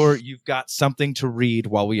sure you've got something to read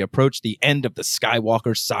while we approach the end of the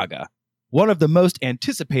Skywalker saga. One of the most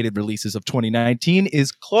anticipated releases of 2019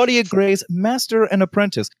 is Claudia Gray's Master and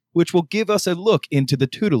Apprentice, which will give us a look into the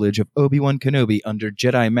tutelage of Obi-Wan Kenobi under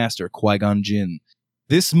Jedi Master Qui-Gon Jinn.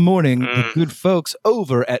 This morning, the good folks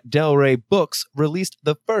over at Del Rey Books released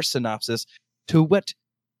the first synopsis to whet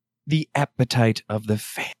the appetite of the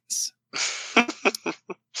fans.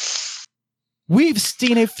 We've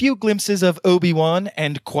seen a few glimpses of Obi-Wan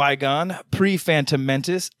and Qui-Gon pre-Phantom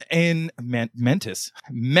Menace in Menace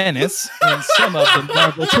in some of the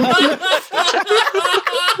Marvel titles.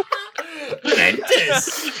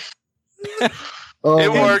 Menace.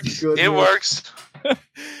 It works.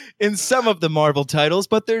 In some of the Marvel titles,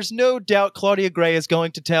 but there's no doubt Claudia Gray is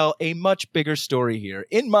going to tell a much bigger story here.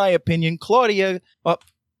 In my opinion, Claudia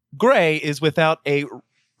Gray is without a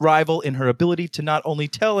rival in her ability to not only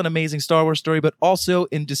tell an amazing Star Wars story, but also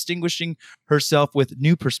in distinguishing herself with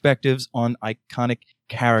new perspectives on iconic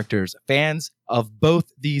characters. Fans of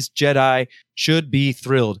both these Jedi should be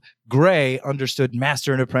thrilled. Gray understood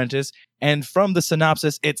Master and Apprentice, and from the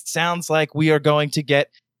synopsis, it sounds like we are going to get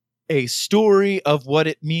a story of what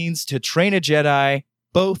it means to train a Jedi,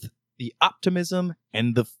 both the optimism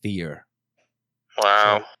and the fear.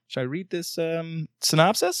 Wow. So, should I read this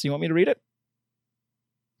synopsis? You want me to read it?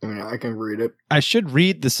 I mean, I can read it. I should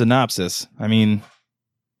read the synopsis. I mean,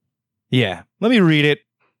 yeah. Let me read it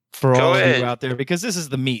for all of you out there, because this is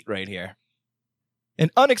the meat right here. An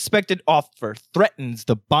unexpected offer threatens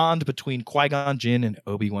the bond between Qui-Gon Jinn and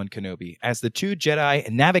Obi-Wan Kenobi as the two Jedi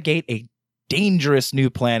navigate a dangerous new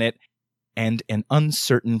planet and an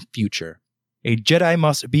uncertain future. A Jedi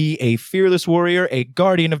must be a fearless warrior, a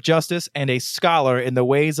guardian of justice, and a scholar in the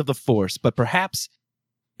ways of the Force, but perhaps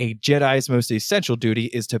a Jedi's most essential duty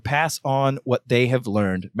is to pass on what they have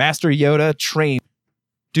learned. Master Yoda trained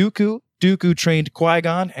Dooku, Dooku trained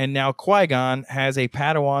Qui-Gon, and now Qui-Gon has a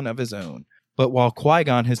Padawan of his own. But while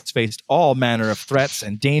Qui-Gon has faced all manner of threats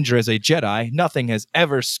and danger as a Jedi, nothing has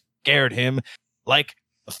ever scared him like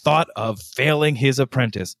the thought of failing his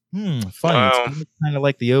apprentice. Funny, it's kind of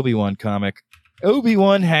like the Obi-Wan comic.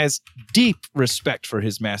 Obi-Wan has deep respect for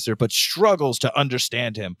his master, but struggles to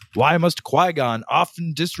understand him. Why must Qui-Gon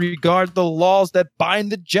often disregard the laws that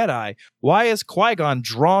bind the Jedi? Why is Qui-Gon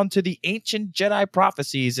drawn to the ancient Jedi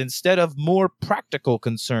prophecies instead of more practical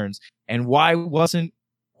concerns? And why wasn't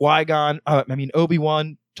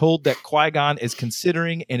Obi-Wan told that Qui-Gon is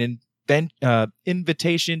considering an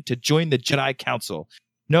invitation to join the Jedi Council,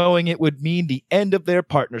 knowing it would mean the end of their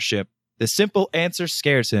partnership. The simple answer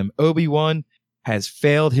scares him. Obi-Wan has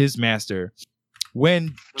failed his master.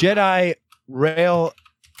 When Jedi Rael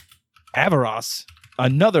Averross,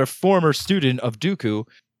 another former student of Dooku,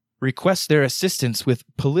 requests their assistance with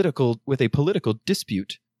a political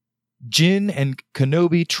dispute, Jin and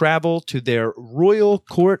Kenobi travel to their royal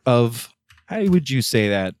court of, how would you say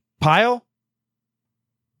that? Pile?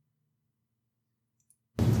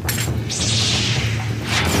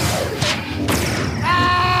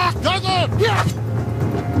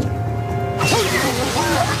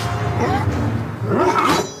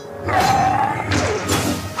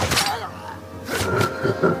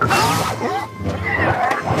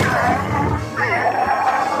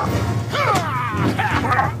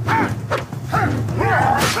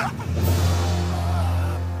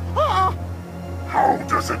 How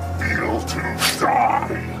does it feel to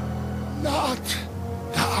die? Not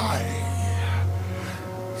die.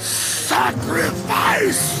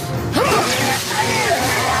 Sacrifice!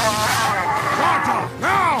 Sparta,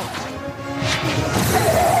 now!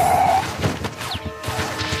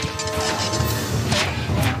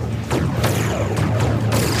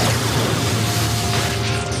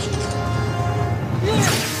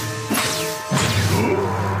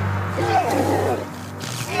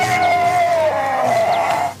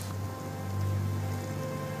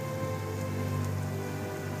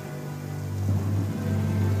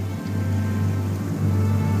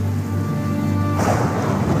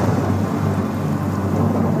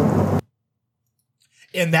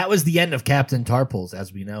 And that was the end of Captain Tarpals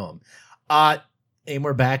as we know him. And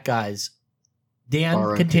we're back, guys. Dan,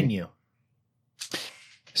 R.I.P. continue.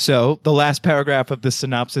 So the last paragraph of the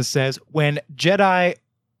synopsis says, when Jedi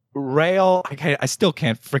Rael, I still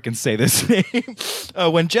can't freaking say this name.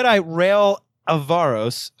 When Jedi Rael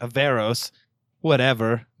Averross,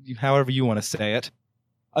 whatever, however you want to say it,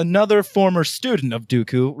 another former student of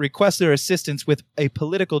Dooku, requests their assistance with a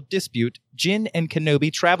political dispute, Jin and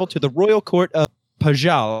Kenobi travel to the royal court of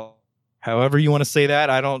Pajal, however you want to say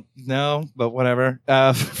that, I don't know, but whatever,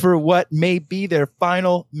 for what may be their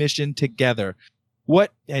final mission together.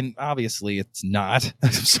 And obviously it's not.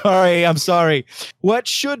 I'm sorry. What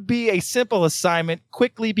should be a simple assignment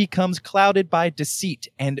quickly becomes clouded by deceit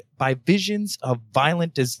and by visions of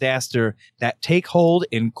violent disaster that take hold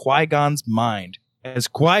in Qui-Gon's mind. As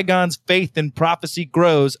Qui-Gon's faith in prophecy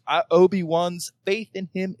grows, Obi-Wan's faith in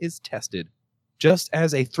him is tested. Just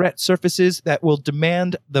as a threat surfaces that will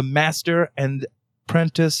demand the master and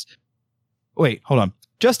apprentice.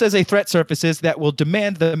 Just as a threat surfaces that will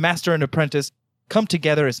demand the master and apprentice come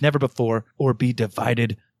together as never before or be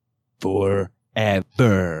divided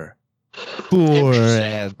forever.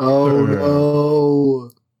 Forever. Oh no.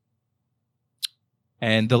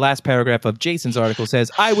 And the last paragraph of Jason's article says,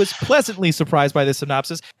 I was pleasantly surprised by this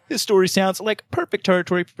synopsis. This story sounds like perfect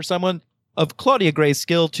territory for someone of Claudia Gray's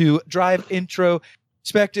skill to drive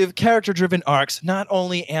introspective, character-driven arcs. Not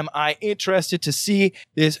only am I interested to see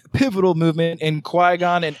this pivotal movement in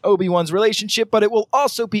Qui-Gon and Obi-Wan's relationship, but it will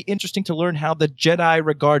also be interesting to learn how the Jedi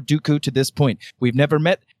regard Dooku to this point. We've never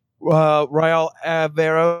met Rael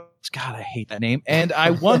Averross. God, I hate that name. And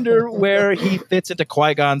I wonder where he fits into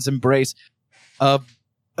Qui-Gon's embrace of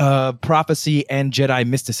prophecy and Jedi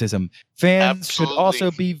mysticism. Fans should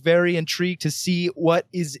also be very intrigued to see what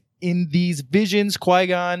is in these visions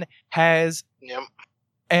Qui-Gon has. Yep.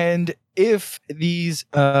 And if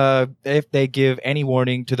they give any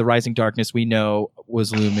warning to the rising darkness we know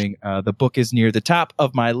was looming, the book is near the top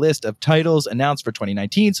of my list of titles announced for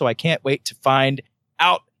 2019, so I can't wait to find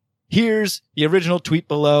out. Here's the original tweet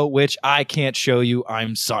below, which I can't show you.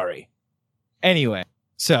 I'm sorry. Anyway,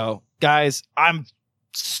 so guys, I'm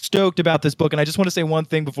stoked about this book, and I just want to say one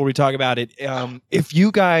thing before we talk about it. If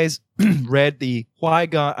you guys read the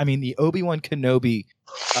Obi-Wan Kenobi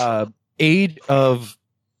Age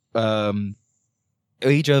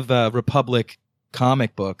of Republic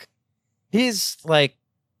comic book, his like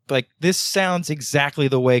this sounds exactly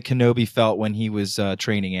the way Kenobi felt when he was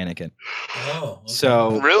training Anakin. Oh, okay.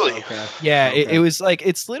 So Really? Okay. yeah, Okay. it was like,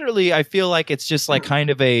 it's literally, I feel like it's just like kind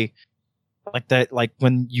of a like that, like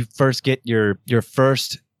when you first get your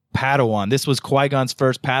first Padawan. This was Qui-Gon's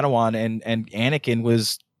first Padawan, and Anakin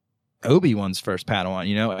was Obi-Wan's first Padawan,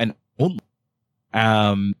 you know, and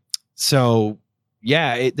so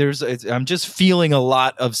yeah, I'm just feeling a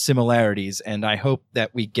lot of similarities, and I hope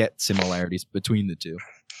that we get similarities between the two.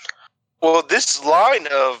 Well, this line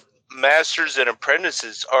of masters and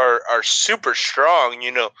apprentices are super strong.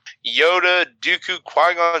 You know, Yoda, Dooku,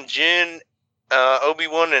 Qui-Gon Jinn,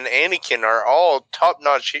 Obi-Wan and Anakin are all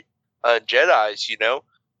top-notch Jedis, you know.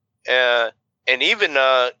 And even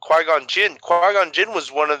Qui-Gon Jinn. Qui-Gon Jinn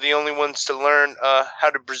was one of the only ones to learn how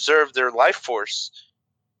to preserve their life force.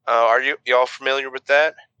 Are y'all familiar with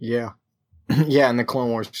that? Yeah. Yeah, in the Clone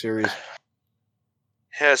Wars series.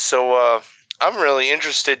 Yeah, so I'm really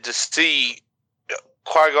interested to see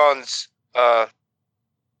Qui-Gon's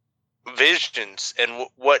visions and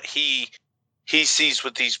what he sees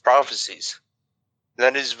with these prophecies.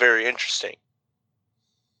 That is very interesting.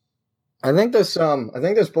 I think this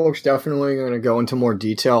book's definitely going to go into more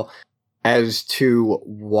detail as to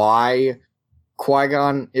why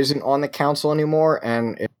Qui-Gon isn't on the council anymore,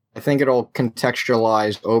 and I think it'll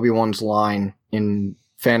contextualize Obi-Wan's line in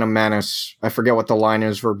Phantom Menace. I forget what the line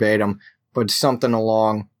is verbatim, but something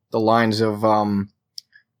along the lines of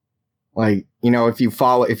like, you know, if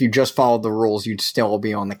you just followed the rules, you'd still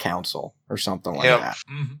be on the council or something like that.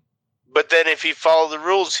 Mm-hmm. But then if he followed the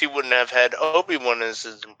rules, he wouldn't have had Obi-Wan as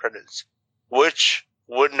his apprentice, which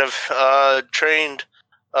wouldn't have trained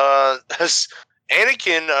as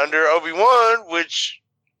Anakin under Obi-Wan, which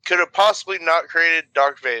could have possibly not created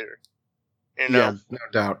Darth Vader. You know? Yeah, no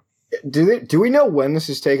doubt. Do we know when this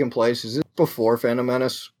is taking place? Is it before Phantom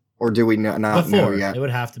Menace, or do we not know Before. yet? It would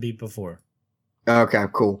have to be before. Okay,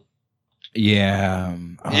 cool. Yeah.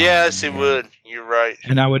 Yes, it would. You're right.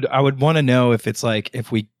 And I would want to know if it's like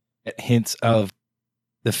if we get hints of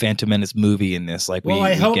the Phantom Menace movie in this. Like, Well,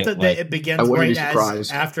 I hope get, that like, it begins I wouldn't right be as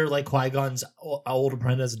surprised. after like Qui-Gon's old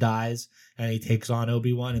apprentice dies and he takes on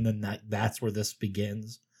Obi-Wan, and then that's where this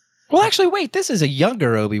begins. Well, actually, wait. This is a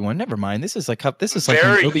younger Obi-Wan. Never mind. This is like when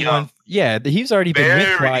Very Obi-Wan. young. Yeah, he's already been with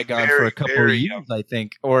Very, Qui-Gon for a couple of very years, young. I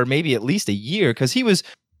think, or maybe at least a year, because he was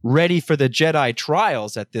ready for the Jedi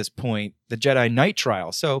trials at this point, the Jedi Knight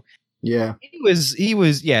trial. So Yeah. he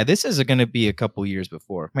was. Yeah, this is going to be a couple years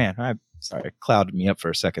before. Man, I'm sorry, it clouded me up for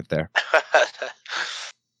a second there.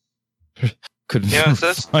 Couldn't Yeah,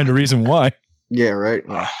 that's- find a reason why. Yeah, right.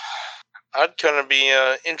 Yeah. I'd kind of be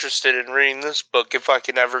interested in reading this book if I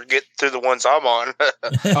can ever get through the ones I'm on.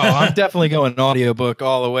 Oh, I'm definitely going audiobook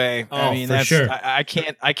all the way. Oh, I mean, for that's sure. I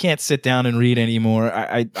can't sit down and read anymore.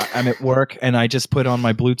 I'm at work and I just put on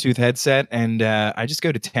my Bluetooth headset and I just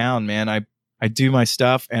go to town, man. I do my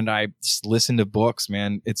stuff and I just listen to books,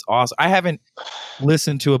 man. It's awesome. I haven't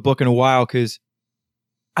listened to a book in a while because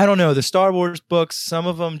I don't know, the Star Wars books, some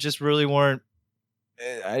of them just really weren't.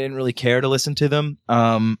 I didn't really care to listen to them.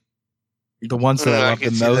 The ones that I loved the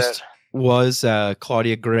can see most was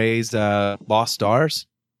Claudia Gray's Lost Stars.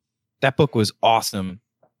 That book was awesome.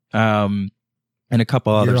 And a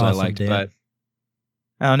couple You're others I awesome, liked, Dan. but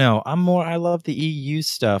I don't know. I love the EU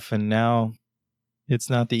stuff, and now it's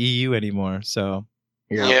not the EU anymore. So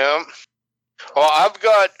Yeah. Well, I've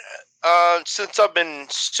got since I've been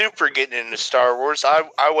super getting into Star Wars,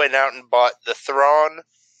 I went out and bought the Thrawn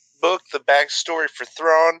book, the backstory for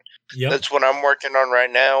Thrawn. Yep. That's what I'm working on right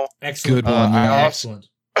now. Excellent. Good one, yeah. Excellent.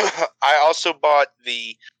 I also bought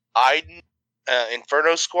the Iden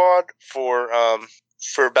Inferno Squad for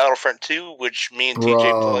Battlefront 2, which me and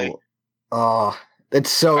TJ play. Bro. Oh,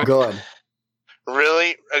 it's so good.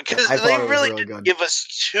 Really? Because I thought they it was really really didn't good. give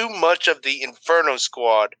us too much of the Inferno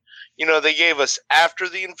Squad. You know, they gave us after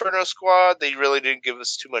the Inferno Squad. They really didn't give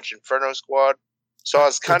us too much Inferno Squad. So I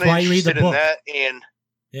was kind of why you read the interested in book. that. And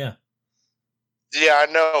Yeah. yeah,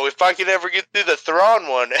 I know. If I could ever get through the Thrawn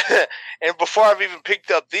one, and before I've even picked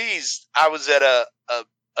up these, I was at a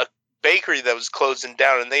bakery that was closing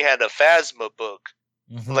down, and they had a Phasma book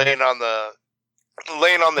Mhm. laying on the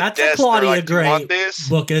That's a desk. They're Claudia like, "Do you Gray want this?"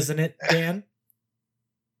 book, isn't it, Dan?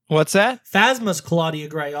 what's that? Phasma's Claudia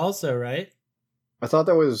Gray also, right? I thought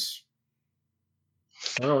that was.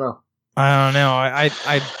 I don't know. I don't know.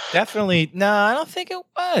 I definitely no. I don't think it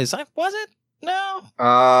was. Was it?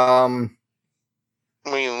 No.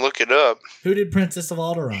 We can look it up. Who did Princess of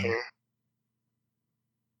Alderaan?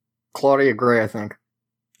 Claudia Gray, I think,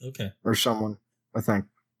 Okay. or someone. I think.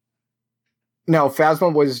 No,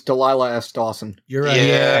 Phasma was Delilah S. Dawson. You're right.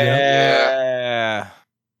 Yeah.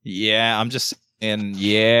 Yeah. I'm just saying,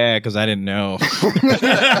 yeah, because I didn't know.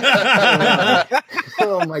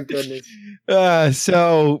 Oh my goodness.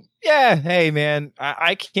 So yeah, hey man,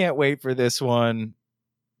 I can't wait for this one.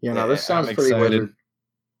 Yeah, no, this Yeah, sounds I'm pretty excited. wizard.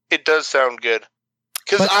 It does sound good.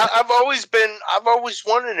 Because But- I've always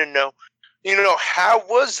wanted to know, how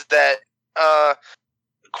was that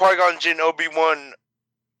Qui-Gon Jinn Obi-Wan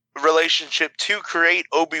relationship to create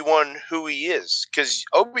Obi-Wan who he is? Because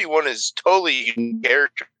Obi-Wan is totally a unique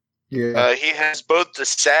character. Yeah. He has both the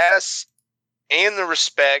sass and the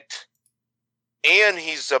respect, and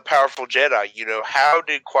he's a powerful Jedi. How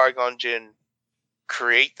did Qui-Gon Jinn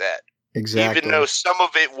create that? Exactly. Even though some of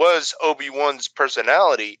it was Obi-Wan's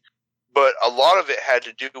personality, but a lot of it had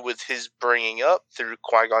to do with his bringing up through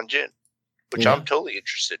Qui-Gon Jinn, which Yeah. I'm totally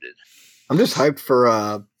interested in. I'm just hyped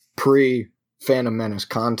for pre-Phantom Menace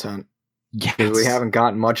content because we haven't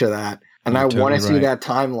gotten much of that, and You're I want to totally see right. that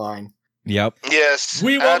timeline. Yep. Yes.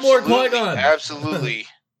 We want more absolutely, Qui-Gon. Absolutely.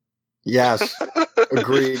 Yes,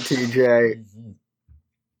 agreed, TJ. Mhm.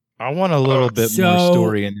 I want a little bit more So-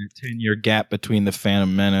 story in the 10-year gap between the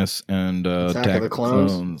Phantom Menace and Attack of the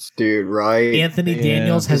Clones. Dude, right? Anthony Yeah.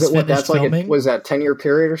 Daniels has Is it what? finished That's like filming. was that 10-year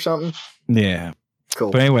period or something? Yeah.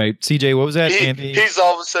 Cool. But anyway, CJ, what was that? Anthony? He's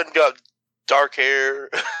all of a sudden got dark hair.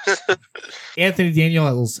 Anthony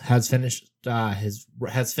Daniels has finished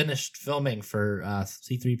finished filming for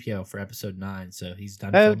C-3PO for episode 9, so he's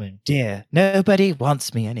done Oh. filming. Yeah. Nobody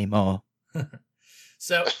wants me anymore.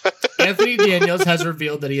 So Anthony Daniels has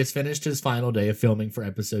revealed that he has finished his final day of filming for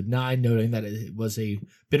episode 9, noting that it was a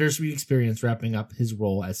bittersweet experience wrapping up his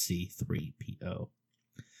role as C-3PO.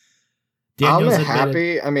 I'm admitted-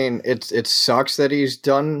 happy. I mean, it sucks that he's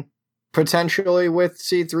done potentially with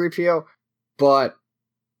C-3PO, but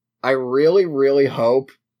I really, really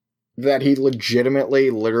hope that he legitimately,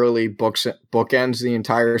 literally bookends the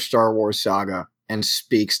entire Star Wars saga and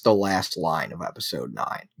speaks the last line of episode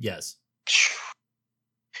 9. Yes.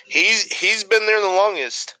 He's been there the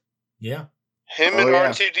longest. Yeah. Him Oh, and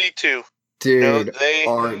yeah. R2D2. Dude, they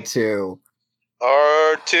R2.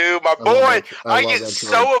 R2, my I boy. love that- I love get that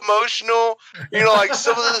so droid. emotional. You know, like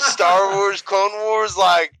some of the Star Wars, Clone Wars,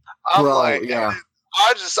 like I'm Bro, like, yeah.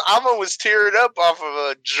 I'm always tearing up off of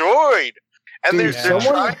a droid. And Dude, they're someone-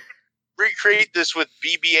 trying to recreate this with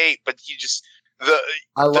BB-8, but you just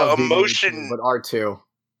I love BB-8 emotion- too, but R2.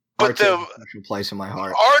 But R2 has a special place in my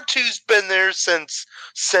heart. R2's been there since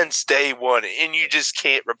day one, and you just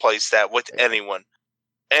can't replace that with anyone.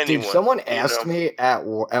 Dude, someone asked me at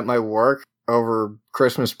my work over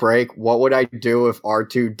Christmas break, what would I do if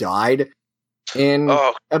R2 died in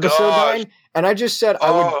Oh, episode gosh. 9? And I just said,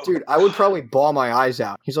 Oh. I would probably bawl my eyes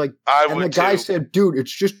out. He's like, I and the would guy too. said, dude,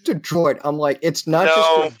 it's just a droid. I'm like, it's not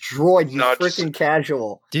No. just a droid, you No, just- freaking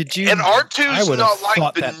casual. Did you? And I R2's would've not like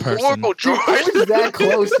fought the that person. normal Dude, I droid. was that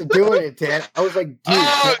close to doing it, Dan. I was like, dude,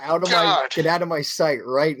 Oh, God. get out of my sight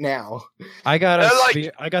right now. I got I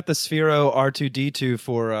like- I got the Sphero R2D2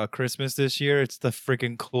 for Christmas this year. It's the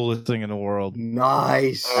freaking coolest thing in the world.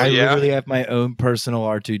 Nice. Oh, I yeah? literally have my own personal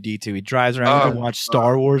R2D2. He drives around. You can watch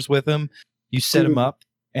Star Wars with him. You set him Dude, up,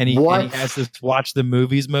 and he what? has this watch the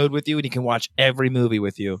movies mode with you, and he can watch every movie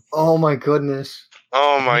with you. Oh my goodness.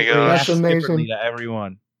 Oh my He gosh! That's reacts amazing. differently to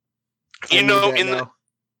everyone. I You need know, that now.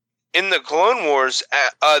 in the Clone Wars,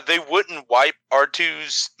 they wouldn't wipe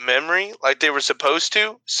R2's memory like they were supposed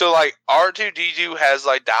to. So, like, R2D2 has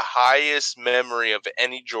like the highest memory of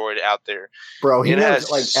any droid out there. Bro, he it knows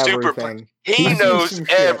has like super- everything. He He's seen knows some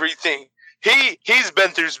shit. everything. He's been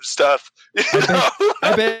through some stuff. You know?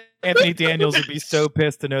 I bet Anthony Daniels would be so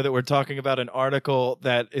pissed to know that we're talking about an article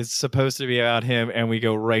that is supposed to be about him, and we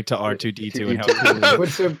go right to R2D2 and how cool he is. But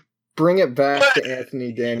to bring it back to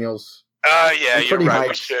Anthony Daniels, Yeah, I'm you're pretty right.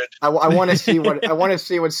 We hyped. should. I want to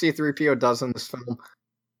see what C-3PO does in this film.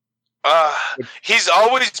 He's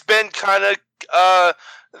always been kind of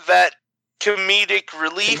that comedic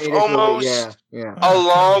relief Comedic almost. relief, yeah.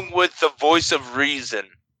 Along with the voice of reason,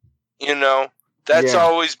 you know, that's Yeah.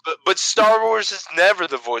 always. But Star Wars is never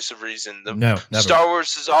the voice of reason. No, never. Star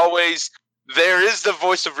Wars is always there is the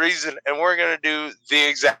voice of reason, and we're gonna do the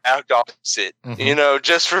exact opposite. Mhm. You know,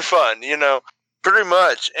 just for fun. You know, pretty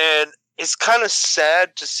much. And it's kind of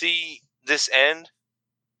sad to see this end.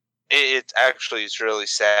 It actually is really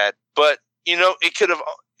sad, but you know, it could have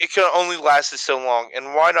only lasted so long,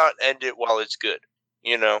 and why not end it while it's good?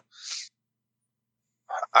 You know.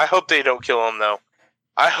 I hope they don't kill him though.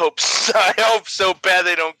 I hope so bad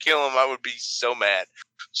they don't kill him. I would be so mad.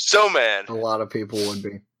 So mad. A lot of people would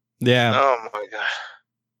be. Yeah. Oh my god.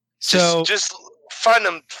 So Just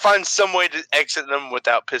find some way to exit them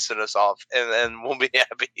without pissing us off, and then we'll be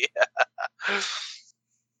happy.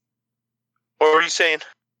 What were you saying?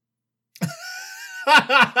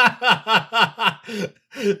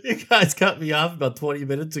 You guys cut me off about 20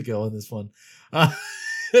 minutes ago on this one.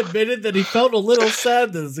 Admitted that he felt a little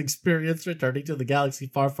sad that his experience returning to the galaxy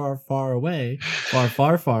far, far, far away,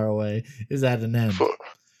 is at an end.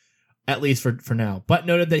 At least for now. But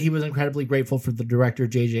noted that he was incredibly grateful for the director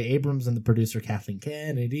J.J. Abrams and the producer Kathleen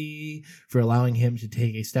Kennedy for allowing him to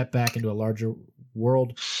take a step back into a larger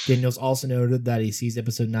world. Daniels also noted that he sees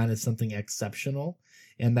episode 9 as something exceptional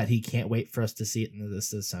and that he can't wait for us to see it in this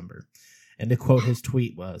December. And to quote his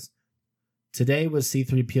tweet was, "Today was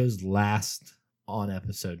C-3PO's last on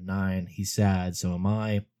episode 9. He's sad, so am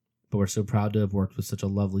I. but we're so proud to have worked with such a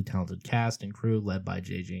lovely, talented cast and crew led by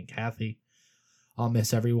JJ and Kathy. I'll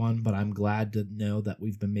miss everyone, but I'm glad to know that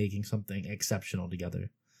we've been making something exceptional together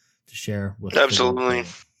to share with Absolutely. the world.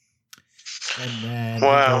 And then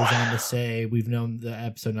Wow. it goes on to say, we've known the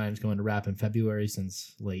episode 9 is going to wrap in February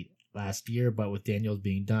since late last year, but with Daniels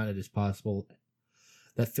being done, it is possible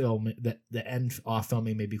that the end off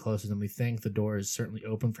filming may be closer than we think. The door is certainly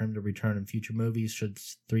open for him to return in future movies should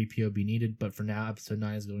 3PO be needed, but for now, episode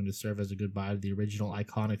 9 is going to serve as a goodbye to the original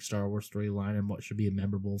iconic Star Wars storyline and what should be a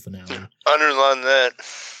memorable finale. Underline that.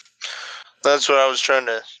 That's what I was trying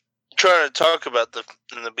to talk about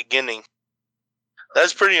in the beginning.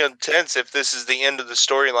 That's pretty intense if this is the end of the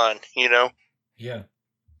storyline, you know? Yeah.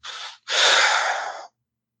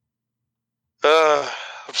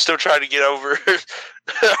 I'm still trying to get over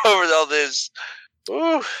over all this.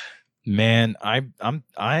 Ooh. Man,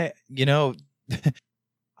 I you know,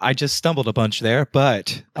 I just stumbled a bunch there,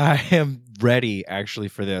 but I am ready actually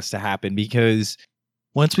for this to happen because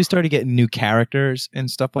once we started getting new characters and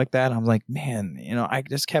stuff like that, I'm like, man, you know, I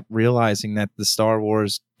just kept realizing that the Star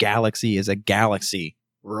Wars galaxy is a galaxy.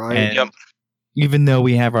 Right. And Yep. even though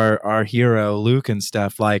we have our hero Luke and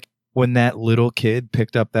stuff, like when that little kid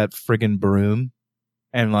picked up that friggin' broom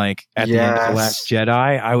and like at the end of The Last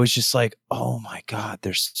Jedi, I was just like, oh my God,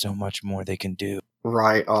 there's so much more they can do.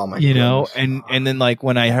 Right. Oh my. You know, goodness. and then like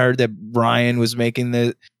when I heard that Ryan was making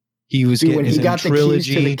he was Dude, getting when his he own got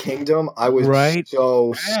trilogy. the keys to the kingdom, I was Right?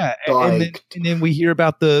 so Yeah, psyched. and then we hear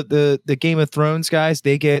about the Game of Thrones guys.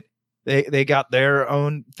 They got their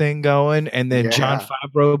own thing going, and then Jon Yeah.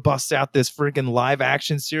 Favreau busts out this freaking live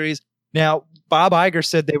action series. Now, Bob Iger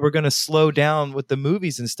said they were going to slow down with the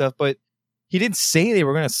movies and stuff, but he didn't say they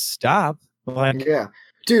were going to stop. Like, Yeah.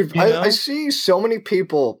 Dude, You know? I see so many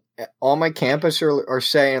people on my campus are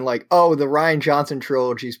saying like, oh, the Ryan Johnson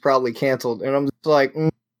trilogy is probably canceled. And I'm just like,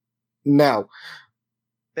 no.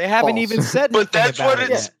 they haven't False. even said But anything that's about what it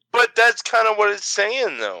it's yet. but that's kind of what it's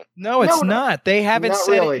saying though. No, it's No, not. They haven't not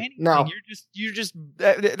said really. anything. No. You're just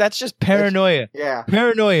that's just paranoia. Yeah.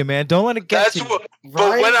 Paranoia, man. Don't let it get That's to you. what but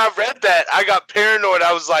Right? when I read that, I got paranoid.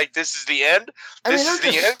 I was like, this is the end? I mean, This they're is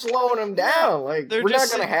the just end? slowing them down. Like, They're we're not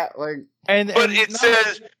just going to have, like, But And it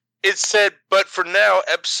no. said, but for now,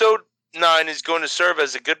 episode 9 is going to serve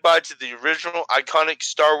as a goodbye to the original iconic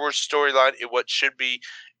Star Wars storyline in what should be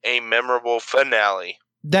a memorable finale.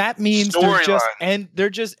 That means Storyline.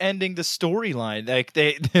 they're just ending the storyline. Like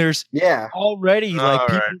there's yeah. already like All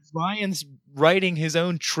people, right. Ryan's writing his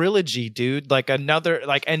own trilogy, dude. Like another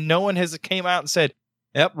and no one has came out and said,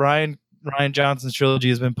 "Yep, Ryan Johnson's trilogy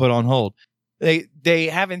has been put on hold." They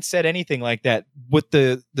haven't said anything like that with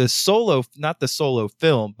the solo, not the solo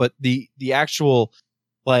film, but the actual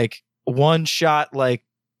like one shot like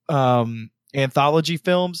anthology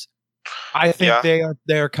films. I think Yeah.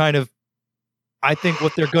 they're kind of. I think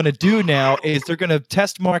what they're going to do now is they're going to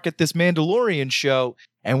test market this Mandalorian show,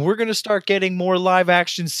 and we're going to start getting more live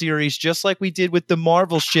action series, just like we did with the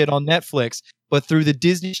Marvel shit on Netflix, but through the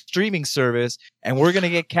Disney streaming service. And we're going to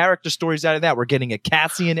get character stories out of that. We're getting a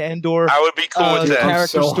Cassian Endor. I would be cool with the that.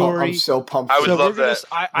 character story. I'm so pumped. I would for love we're gonna, that.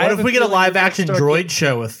 I What have if we get a feeling we're live gonna action start droid getting-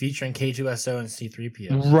 show with featuring K2SO and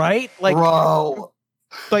C3PO? right? Like, Bro,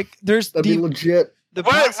 like there's that'd be legit. the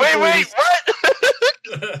Wait, possibilities- what?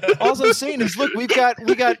 All I'm saying is, look, we got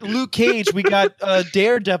Luke Cage, we got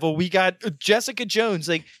Daredevil, we got Jessica Jones.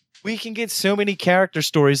 Like, we can get so many character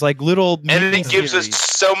stories, like little. And mini it gives us series.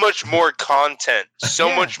 so much more content. So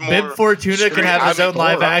Yeah. much more. Ben Fortuna can have his I'm own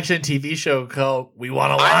live bored. action TV show called "We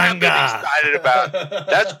Want a I have been Wanga." excited about.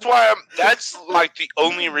 That's like the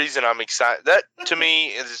only reason I'm excited. That to me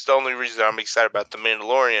is the only reason I'm excited about the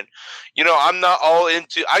Mandalorian. You know, I'm not all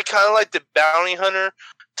into. I kind of like the bounty hunter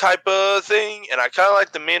type of thing, and I kind of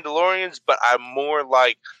like the Mandalorians, but I'm more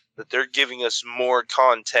like that they're giving us more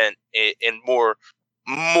content and more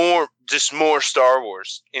Star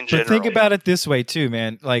Wars in general. But think about it this way too,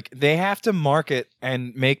 man. Like, they have to market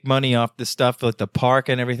and make money off the stuff like the park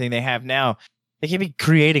and everything they have now. They can be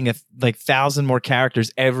creating 1,000 more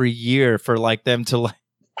characters every year for like them to like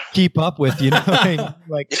keep up with, you know.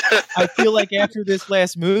 Like, I feel like after this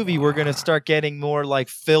last movie, we're gonna start getting more like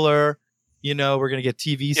filler. You know, we're gonna get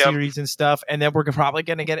TV Yep. series and stuff, and then we're probably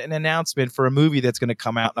gonna get an announcement for a movie that's gonna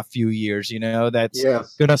come out in a few years. You know, that's Yeah.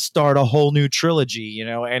 gonna start a whole new trilogy. You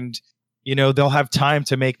know, and you know they'll have time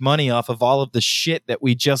to make money off of all of the shit that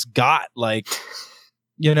we just got. Like,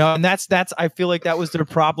 you know, and that's I feel like that was their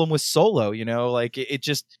problem with Solo. You know, like it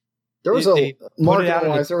just There was They put it out marketing of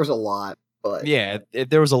wise, there was a lot, but yeah,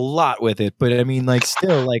 there was a lot with it, but I mean, like,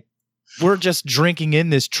 still, like, we're just drinking in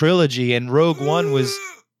this trilogy, and Rogue One was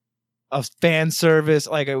a fan service.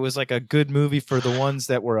 Like it was like a good movie for the ones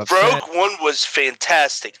that were upset. Rogue One was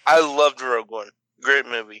fantastic. I loved Rogue One. Great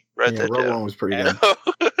movie. Write that Rogue down. One was pretty good.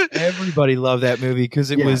 Everybody loved that movie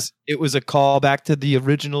because it Yeah. was a call back to the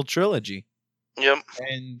original trilogy. Yep.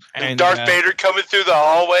 And Darth Vader coming through the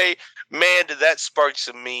hallway. Man, did that spark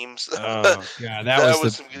some memes. Oh god, that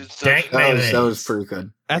was some good stuff. Dank That was pretty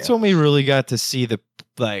good. That's Yeah. when we really got to see the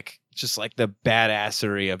just like the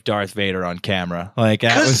badassery of Darth Vader on camera. Like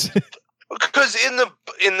that was Because in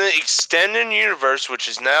the extended universe, which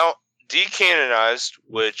is now decanonized,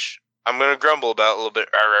 which I'm going to grumble about a little bit,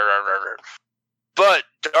 but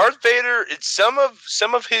Darth Vader, in some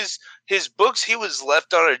of his books, he was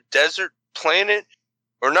left on a desert planet,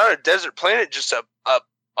 or not a desert planet, just a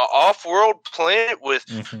off-world planet with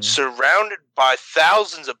surrounded by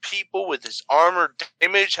thousands of people with his armor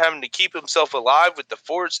damaged, having to keep himself alive with the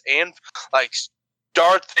Force, and like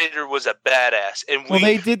Darth Vader was a badass. And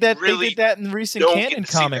they did that. really they did that in recent don't canon get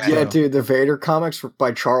to see comics. that. Yeah, though. dude, the Vader comics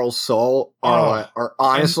by Charles Soule are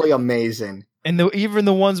honestly amazing. And even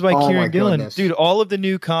the ones by Oh my Kieran Gillen, goodness. dude, all of the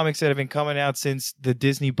new comics that have been coming out since the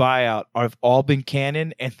Disney buyout have all been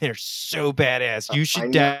canon, and they're so badass. You I should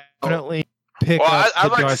know. definitely pick Well, up I'd the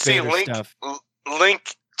like to Darth see a Vader stuff.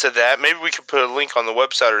 link to that. Maybe we could put a link on the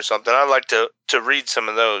website or something. I'd like to read some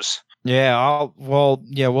of those. Yeah, we'll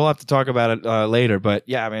have to talk about it later. But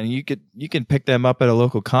yeah, man, you can pick them up at a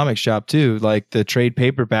local comic shop too, like the trade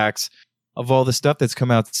paperbacks of all the stuff that's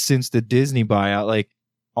come out since the Disney buyout, like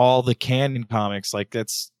all the canon comics. Like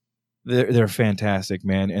they're fantastic,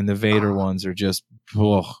 man. And the Vader ones are just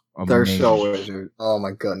They're amazing. so wizard. Oh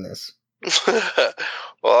my goodness.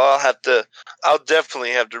 Well, I'll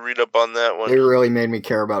definitely have to read up on that They one. really made me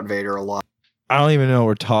care about Vader a lot. I don't even know what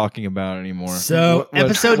we're talking about anymore. So, What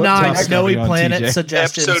episode topic 9, are we Snowy on, Planet TJ?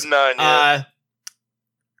 suggestions. Episode 9, yeah.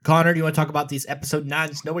 Connor, do you want to talk about these episode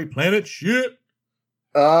 9 Snowy Planet shit?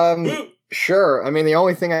 Sure. I mean, the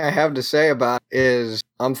only thing I have to say about it is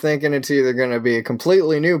I'm thinking it's either going to be a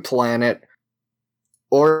completely new planet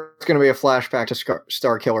or it's going to be a flashback to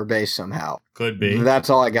Starkiller Base somehow. Could be. That's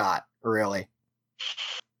all I got, really.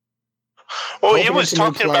 Well, hoping it was it's a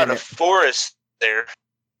new talking about a planet. forest there.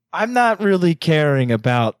 I'm not really caring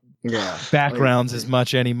about Yeah. backgrounds as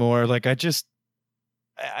much anymore. Like I just,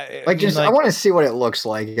 I want to see what it looks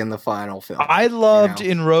like in the final film. I loved you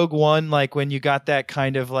know? in Rogue One, like when you got that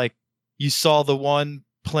kind of like you saw the one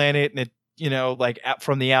planet and it, like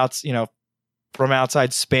from the outs, from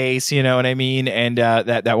outside space, you know what I mean? And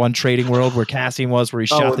that one trading world where Cassian was, where he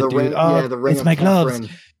shot the dude. ring, the ring it's of my gloves.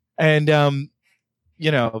 Catherine. And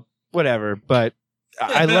whatever. But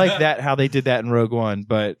I like that how they did that in Rogue One.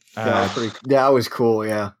 But That was cool.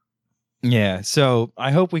 Yeah. yeah, so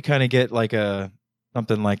I hope we kind of get like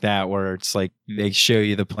something like that where it's like they show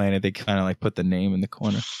you the planet, they kind of like put the name in the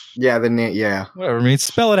corner. Yeah. Yeah. Whatever. I mean,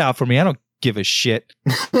 spell it out for me. I don't give a shit.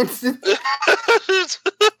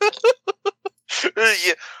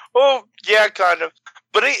 Yeah. Oh, yeah, kind of.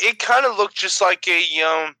 But it kind of looked just like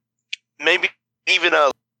a maybe even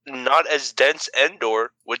a not as dense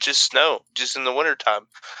Endor, which is snow, just in the wintertime.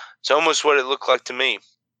 It's almost what it looked like to me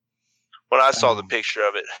when I saw the picture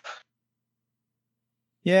of it.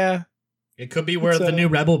 Yeah. It could be where the new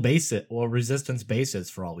Rebel base is, or Resistance base is,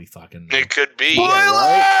 for all we fucking know. It could be.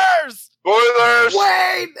 Spoilers! Spoilers!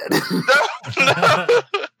 Wait. No.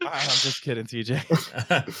 I'm just kidding, TJ.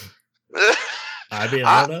 I mean,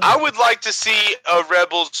 I don't know. I would like to see a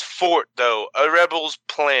Rebels fort, though. A Rebels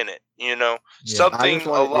planet, Yeah. Something a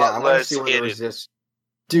lot less hidden.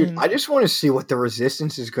 Dude, I just want to see what the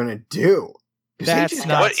Resistance is going to do. 'Cause they That's just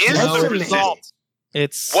not got What is the decimated. Resistance?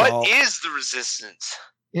 It's What salt. is the Resistance?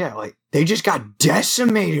 Yeah, like they just got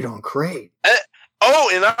decimated on Crate.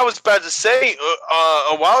 Oh, and I was about to say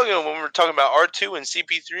a while ago when we were talking about R2 and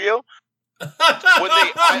CP3O.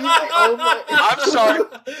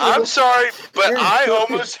 I'm sorry, but I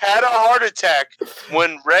almost had a heart attack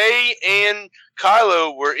when Rey and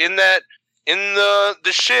Kylo were in the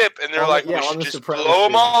ship, and they're like, we on should the just Supremacy. blow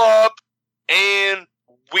them all up, and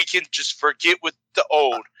we can just forget with the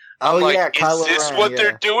old. Oh I'm like, yeah, is Kylo this Ren, what yeah.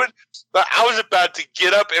 they're doing? But I was about to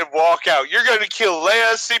get up and walk out. You're going to kill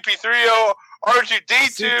Leia, CP3O,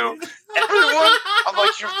 R2D2, everyone. I'm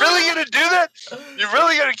like, you're really going to do that? You're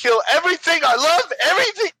really going to kill everything I love?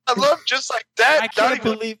 Everything I love just like that? I can't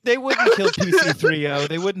believe they wouldn't kill PC3O.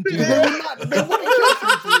 They wouldn't do that.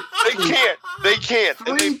 They can't.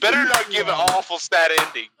 And they better not give an awful sad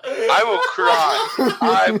ending. I will cry.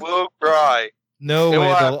 I will cry. No It way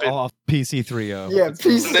will they'll happen. off PC3O. Yeah,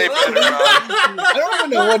 PC. They better not. I don't even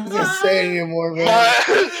know what to say anymore, man.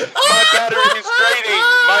 My battery is draining.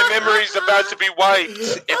 My memory is about to be wiped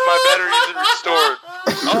if my battery isn't restored.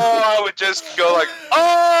 Oh, I would just go like,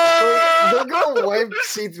 oh! They're gonna wipe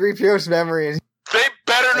C-3PO's memory and They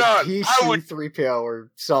better not. he's I would C-3PO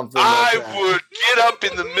or something. I like that. would get up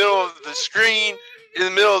in the middle of the screen, in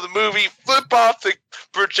the middle of the movie, flip off the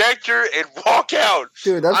projector, and walk out.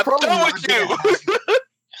 Dude, that's I'm probably done not with gonna you. happen.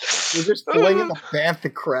 You're just flinging the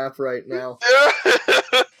bantha crap right now.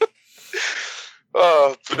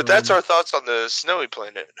 Oh, but that's our thoughts on the snowy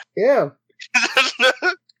planet. Yeah.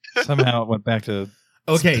 Somehow it went back to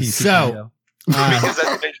Okay, PC. so Because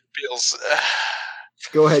that's major feels.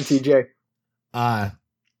 Go ahead, TJ.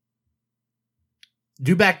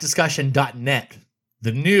 DoBackDiscussion.net,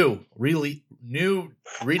 the new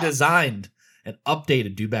redesigned and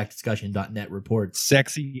updated DoBackDiscussion.net reports.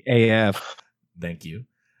 Sexy AF. Thank you.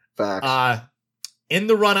 Facts. In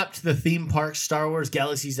the run-up to the theme park, Star Wars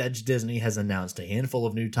Galaxy's Edge Disney has announced a handful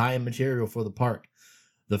of new tie-in material for the park.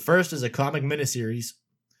 The first is a comic miniseries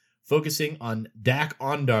focusing on Dak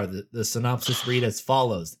Ondar. The synopsis read as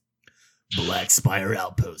follows. Black Spire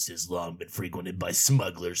Outpost has long been frequented by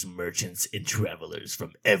smugglers, merchants, and travelers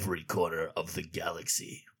from every corner of the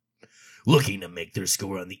galaxy, looking to make their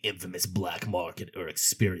score on the infamous black market or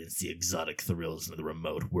experience the exotic thrills of the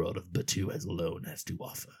remote world of Batuu as alone has to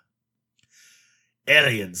offer.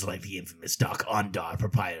 Aliens like the infamous Doc Ondar,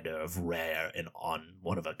 proprietor of rare and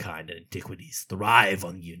one-of-a-kind antiquities, thrive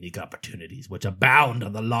on the unique opportunities which abound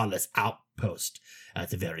on the lawless outpost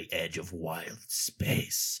at the very edge of wild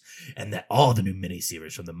space, and that all the new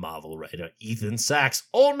miniseries from the Marvel writer Ethan Sachs,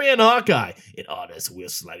 Old Man Hawkeye, and artist Will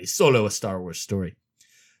Slatey solo a Star Wars story.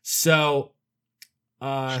 So,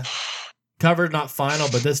 covered not final,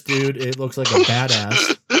 but this dude, it looks like a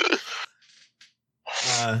badass.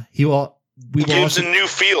 We will Gives also, a new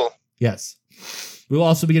feel. yes. We will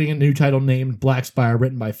also be getting a new title named Black Spire,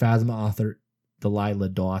 written by Phasma author Delilah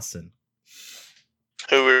Dawson.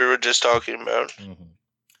 Who we were just talking about. Mm-hmm.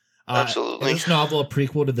 Absolutely. In this novel, a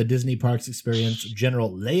prequel to the Disney Parks experience,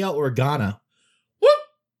 General Leia Organa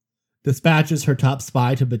dispatches her top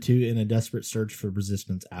spy to Batuu in a desperate search for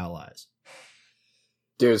Resistance allies.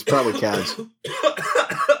 Dude, it's probably Kaz.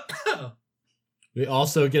 We're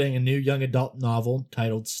also getting a new young adult novel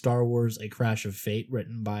titled Star Wars: A Crash of Fate,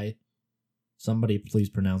 written by somebody. Please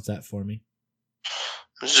pronounce that for me.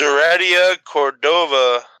 Zeradia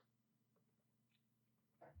Cordova.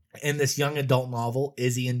 In this young adult novel,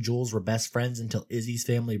 Izzy and Jules were best friends until Izzy's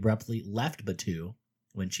family abruptly left Batuu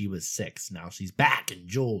when she was 6. Now she's back, and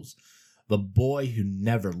Jules, the boy who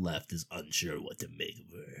never left, is unsure what to make of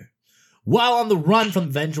her. While on the run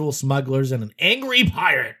from vengeful smugglers and an angry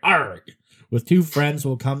pirate, arg, with two friends who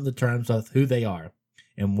will come to terms with who they are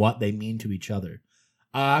and what they mean to each other.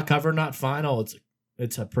 Cover not final.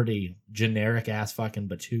 It's a pretty generic ass fucking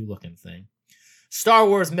Batuu looking thing. Star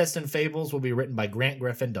Wars Myths and Fables will be written by Grant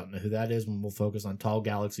Griffin. Don't know who that is. We'll focus on tall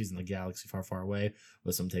galaxies in the galaxy far, far away,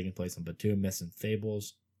 with some taking place in Batuu. Myths and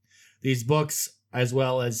Fables. These books, as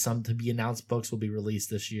well as some to be announced books, will be released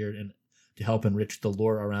this year, and to help enrich the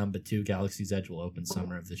lore around Batuu. Galaxy's Edge will open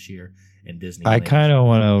summer of this year, and Disney. I kind of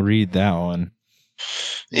want to read that one.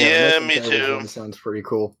 Yeah, Myth me and Fables too. one sounds pretty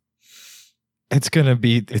cool. It's gonna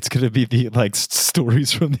be the like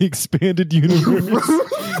stories from the expanded universe.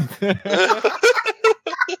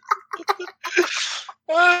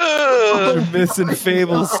 Myths and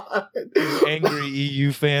Fables. Angry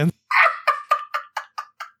EU fans.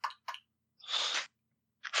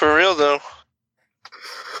 For real though.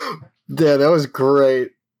 Yeah, that was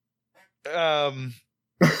great. Um,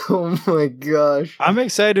 Oh my gosh. I'm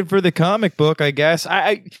excited for the comic book. I guess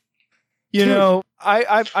I'm.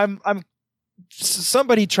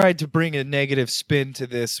 Somebody tried to bring a negative spin to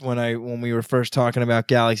this when we were first talking about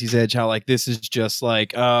Galaxy's Edge. How like this is just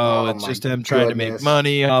like it's my just them trying to make goodness.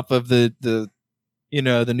 money off of the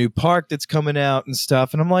new park that's coming out and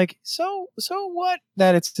stuff. And I'm like, so what?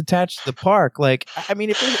 That it's attached to the park. Like, I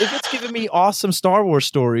mean, if it's giving me awesome Star Wars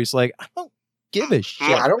stories, like I don't give a shit.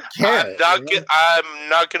 Yeah, I don't care. I'm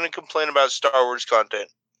not going to complain about Star Wars content.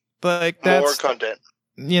 Like More that's content.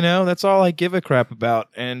 that's all I give a crap about.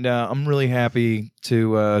 And I'm really happy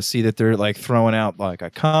to see that they're like throwing out like a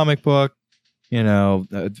comic book.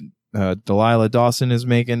 Delilah Dawson is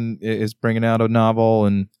bringing out a novel,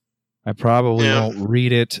 and I probably won't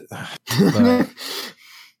read it. But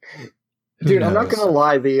Dude, I'm not knows? gonna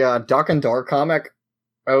lie, the Doc and Dar comic,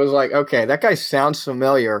 I was like, okay, that guy sounds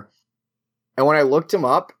familiar. And when I looked him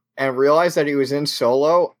up and realized that he was in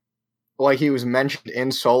Solo, like he was mentioned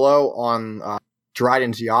in Solo on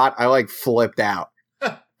Dryden's yacht, I like flipped out.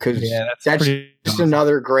 Because that's that's pretty just awesome.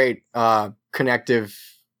 another great connectivity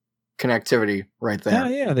right there.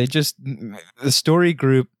 Yeah, they just the story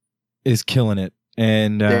group is killing it,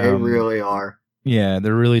 and They really are. Yeah,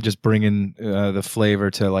 they're really just bringing the flavor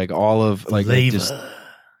to like all of like Flavor. just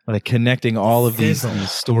like connecting all of these Sizzle.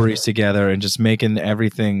 stories together and just making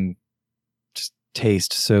everything just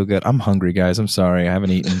taste so good. I'm hungry, guys. I'm sorry, I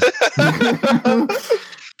haven't eaten.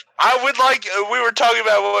 I would like. We were talking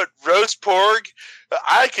about what roast pork.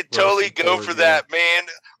 I could totally Roasted go pork, for yeah. that, man.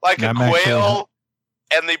 Like Yeah, a I'm actually- quail,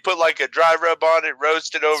 and they put like a dry rub on it,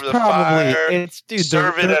 roast it over the Probably fire, it's dude.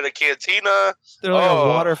 serve it at a cantina. They're like Oh. a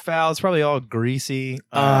waterfowl. It's probably all greasy.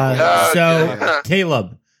 Yeah, So, yeah.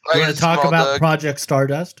 Caleb, Like you a want to talk small about dog. Project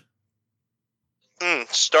Stardust?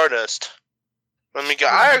 Stardust. Let me go.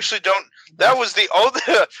 I actually don't. That was the only.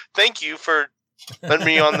 Thank you for letting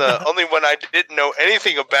me on the only one I didn't know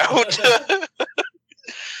anything about.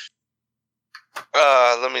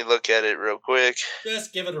 Let me look at it real quick.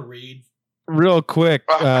 Just give it a read. Real quick,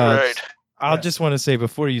 All right. I'll Yeah. just want to say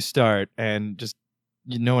before you start, and just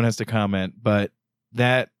no one has to comment, but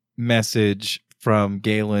that message from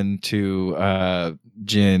Galen to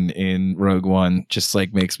Jin in Rogue One just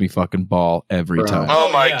like makes me fucking bawl every Bro. time.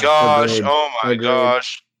 Oh my yeah. gosh! Agreed. Oh my Agreed.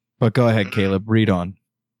 gosh! But go ahead, Caleb, read on.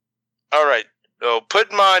 All right. Oh, put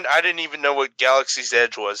in mind, I didn't even know what Galaxy's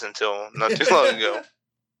Edge was until not too long ago.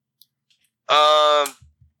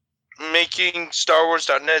 Making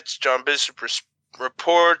StarWars.net's John Bishop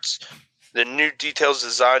reports the new details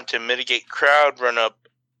designed to mitigate crowd run up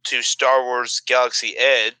to Star Wars Galaxy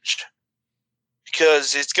Edge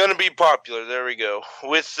because it's going to be popular. There we go.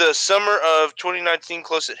 With the summer of 2019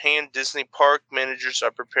 close at hand, Disney park managers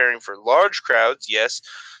are preparing for large crowds, yes,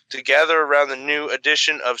 to gather around the new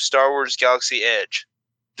edition of Star Wars Galaxy Edge.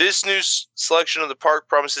 This new selection of the park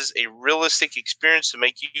promises a realistic experience to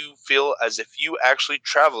make you feel as if you actually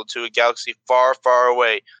traveled to a galaxy far, far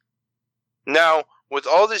away. Now, with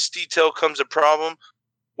all this detail comes a problem.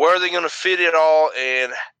 Where are they going to fit it all,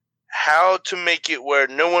 and how to make it where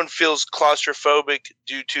no one feels claustrophobic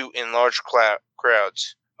due to enlarged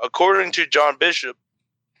crowds? According to John Bishop,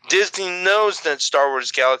 Disney knows that Star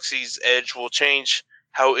Wars Galaxy's Edge will change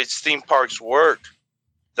how its theme parks work.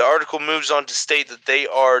 The article moves on to state that they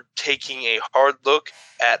are taking a hard look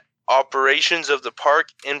at operations of the park,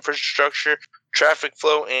 infrastructure, traffic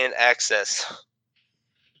flow, and access.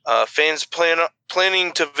 Fans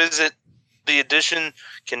planning to visit the addition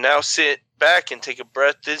can now sit back and take a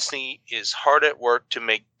breath. Disney is hard at work to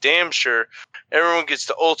make damn sure everyone gets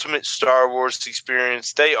the ultimate Star Wars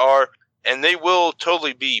experience they are, and they will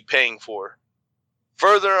totally be paying for.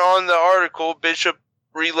 Further on the article, Bishop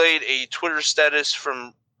relayed a Twitter status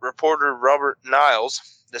from reporter Robert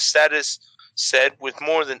Niles. The status said, with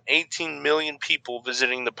more than 18 million people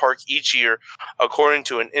visiting the park each year, according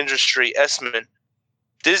to an industry estimate,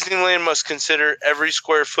 Disneyland must consider every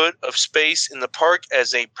square foot of space in the park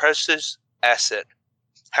as a precious asset.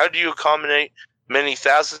 How do you accommodate many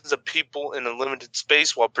thousands of people in a limited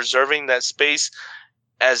space while preserving that space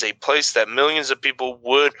as a place that millions of people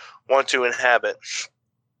would want to inhabit?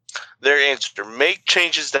 Their answer: make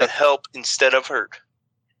changes that help instead of hurt.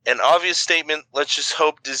 An obvious statement. Let's just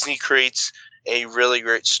hope Disney creates a really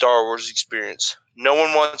great Star Wars experience. No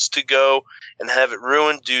one wants to go and have it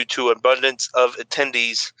ruined due to abundance of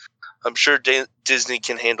attendees. I'm sure Disney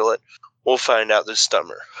can handle it. We'll find out this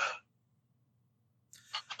summer.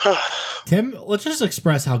 Tim, let's just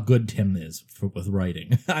express how good Tim is with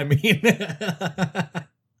writing. I mean,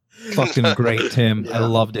 Fucking great, Tim. I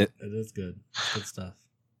loved it. it is good. It's good stuff.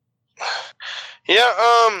 Yeah,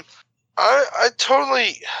 I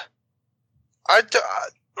totally. I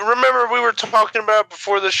remember we were talking about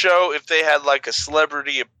before the show if they had like a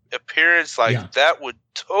celebrity appearance, like Yeah. that would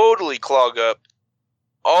totally clog up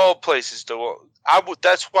all places to.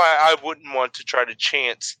 That's why I wouldn't want to try to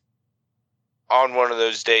chance on one of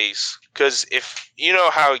those days, because if you know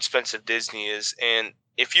how expensive Disney is, and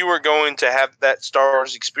if you were going to have that Star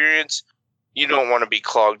Wars experience, you don't want to be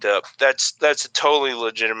clogged up. That's a totally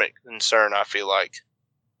legitimate concern, I feel like.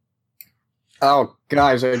 Oh,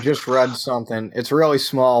 guys, I just read something. It's really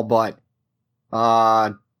small, but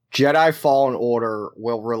Jedi Fallen Order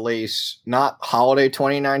will release not holiday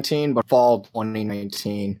 2019, but fall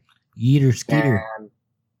 2019. Yeeter Skeeter. And,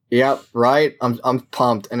 yep, right. I'm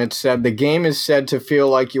pumped. And it said the game is said to feel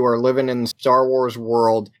like you are living in the Star Wars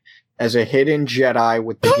world as a hidden Jedi,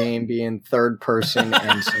 with the game being third person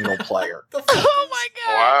and single player. Oh my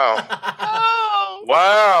Wow. Oh,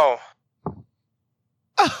 Wow.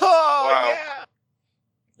 oh Wow.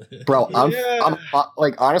 Bro, I'm Yeah.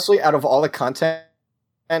 like, honestly, out of all the content,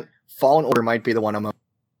 Fallen Order might be the one I'm,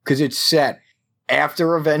 because it's set after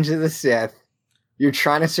Revenge of the Sith. You're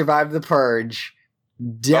trying to survive the Purge.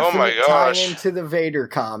 Definitely tying gosh. into the Vader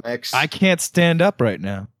comics. I can't stand up right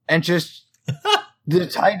now. And just the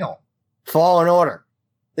title, Fallen Order.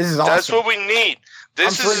 This is awesome. That's what we need.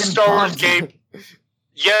 This I'm is a friggin' Star Wars pumped. game.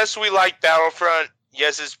 Yes, we like Battlefront.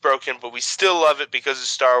 Yes, it's broken, but we still love it because of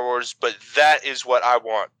Star Wars. But that is what I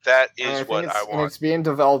want. That And is think what it's, I and want. it's being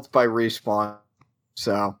developed by Respawn.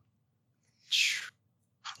 So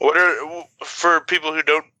What are for people who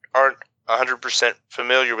aren't 100%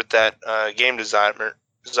 familiar with that game designer?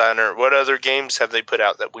 What other games have they put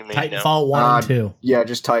out that we may know? Titanfall 1 and 2. yeah,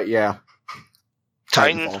 just Titanfall.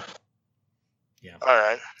 All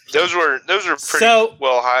right, those were pretty So,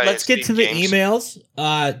 well high. Let's get to the games.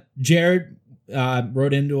 emails. Jared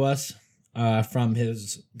wrote into us from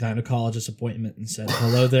his gynecologist appointment and said,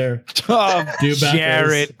 "Hello there, Oh, Dewbackers.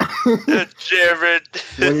 Jared. Jared.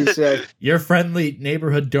 What do you say? Your friendly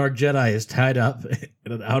neighborhood dark Jedi is tied up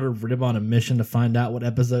in an outer rim on a mission to find out what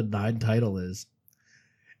episode 9 title is.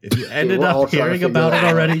 If you ended we're all up trying to hearing figure about it that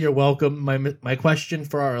out. already, you're welcome. My question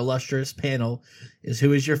for our illustrious panel is,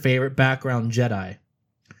 who is your favorite background Jedi?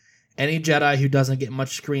 Any Jedi who doesn't get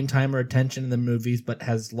much screen time or attention in the movies but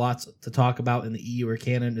has lots to talk about in the EU or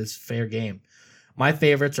canon is fair game. My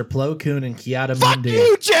favorites are Plo Koon and Kiara Fuck Mundi.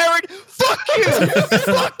 you, Jared! Fuck you!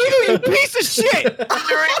 Fuck you, you piece of shit! Here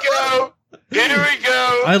we go. Here we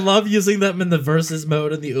go. I love using them in the versus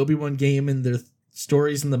mode in the Obi-Wan game, and their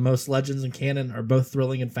stories in the most legends and canon are both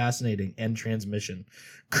thrilling and fascinating. End transmission.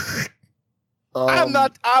 I'm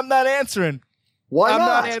not answering. Why I'm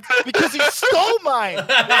not? not answering because he stole mine.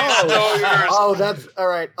 Stole yours. Oh, that's all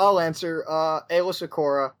right. I'll answer. Ayla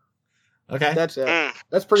Sakura. Okay. That's it. Mm.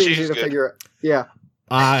 That's pretty She's easy to good. figure out.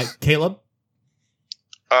 Yeah. Caleb?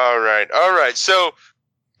 All right. So,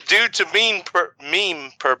 due to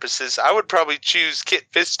meme purposes, I would probably choose Kit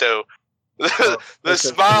Fisto, the that's a-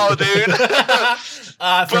 smile dude.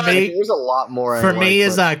 For me, There's a lot more. I for me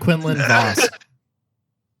like, is Quinlan Voss.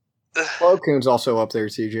 Plo Koon's also up there,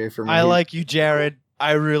 TJ. For me, I like you, Jared.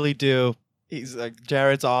 I really do. He's like,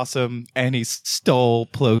 Jared's awesome, and he stole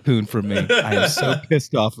Plo Koon from me. I am so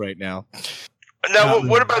pissed off right now. Now, Not what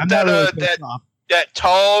really. about I'm that not really pissed off. that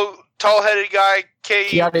tall-headed guy,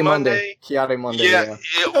 Kiadi Monday. Kiadi Monday. Yeah.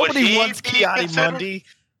 would Nobody he wants be Kiadi considered- Mundi.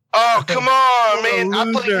 Oh, come on, You're a man!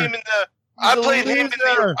 I played loser. him in the. He's I a played him in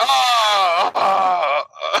the. loser.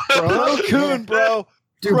 Plo Koon, bro.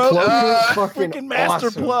 Dude, Bro, Plo Koon's fucking Freaking Master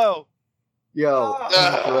awesome. Plo. Yo,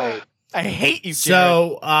 he's great. I hate you, Jared.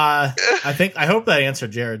 So, I hope that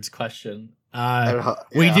answered Jared's question. We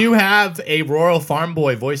Yeah. do have a Royal Farm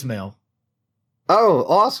Boy voicemail. Oh,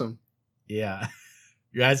 awesome. Yeah.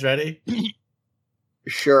 You guys ready?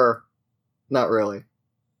 Sure. Not really.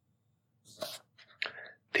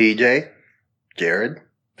 TJ, Jared,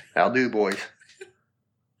 how do, boys?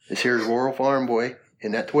 This here's Royal Farm Boy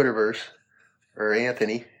in that Twitterverse, or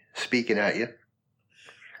Anthony, speaking at you.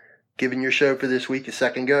 Giving your show for this week a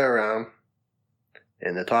second go around.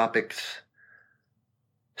 And the topic's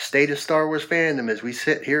state of Star Wars fandom as we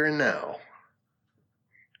sit here and now.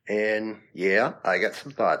 And yeah, I got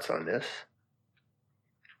some thoughts on this.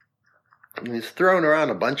 He's throwing around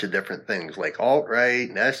a bunch of different things like alt-right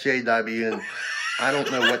and SJW, and I don't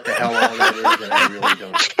know what the hell all that is, and I really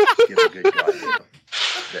don't give a good goddamn.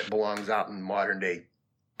 That belongs out in modern day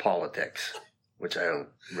politics, which I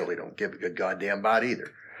really don't give a good goddamn about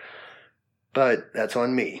either. But that's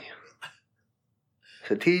on me.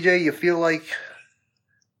 So TJ, you feel like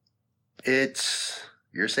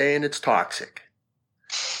you're saying it's toxic.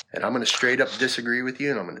 And I'm going to straight up disagree with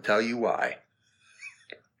you, and I'm going to tell you why.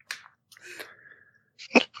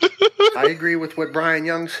 I agree with what Brian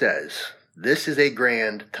Young says. This is a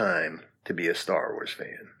grand time to be a Star Wars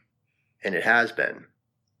fan. And it has been.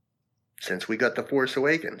 Since we got The Force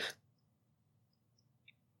Awakens.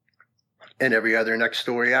 And every other next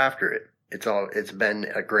story after it. It's been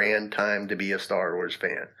a grand time to be a Star Wars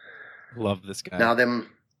fan. Love this guy. Now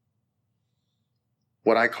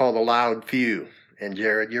what I call the loud few, and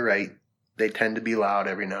Jared, you're right, they tend to be loud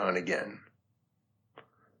every now and again.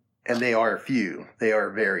 And they are few. They are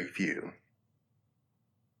very few.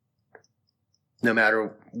 No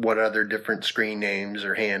matter what other different screen names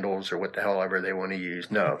or handles or what the hell ever they want to use.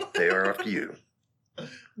 No, they are a few.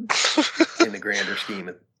 In the grander scheme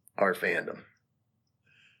of our fandom.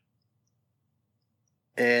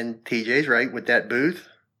 And TJ's right with that booth.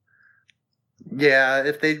 Yeah,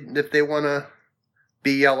 if they want to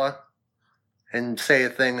be yellow and say a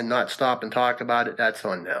thing and not stop and talk about it, that's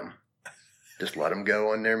on them. Just let them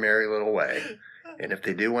go on their merry little way. And if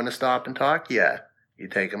they do want to stop and talk, yeah, you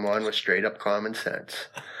take them on with straight up common sense.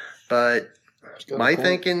 But my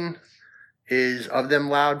thinking is, of them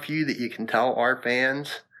loud few that you can tell are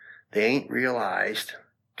fans, they ain't realized,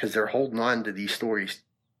 because they're holding on to these stories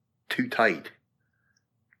too tight.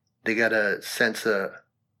 They got a sense of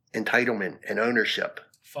entitlement and ownership.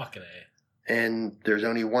 Fucking A. And there's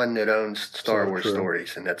only one that owns Star So Wars true.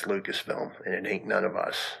 stories, and that's Lucasfilm, and it ain't none of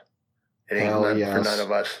us. It ain't Hell none, yes. for none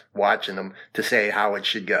of us watching them to say how it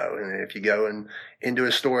should go. And if you go into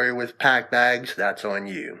a story with pack bags, that's on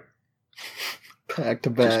you. Pack to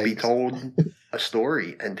bags. Just be told a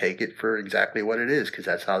story and take it for exactly what it is, because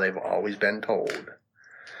that's how they've always been told.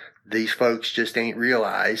 These folks just ain't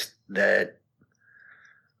realized that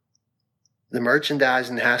the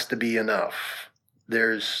merchandising has to be enough.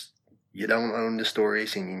 You don't own the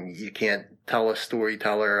stories, and you can't tell a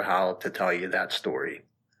storyteller how to tell you that story.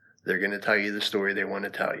 They're going to tell you the story they want to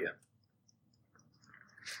tell you.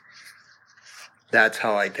 That's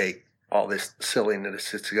how I take all this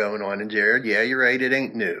silliness that's going on. And Jared, yeah, you're right, it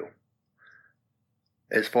ain't new.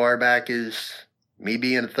 As far back as me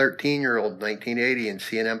being a 13-year-old in 1980 and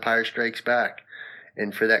seeing Empire Strikes Back,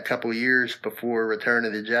 and for that couple years before Return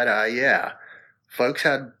of the Jedi, yeah, folks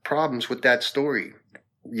had problems with that story.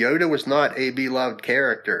 Yoda was not a beloved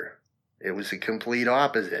character. It was the complete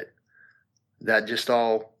opposite. That just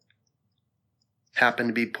all happened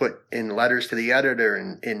to be put in letters to the editor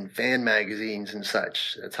and in fan magazines and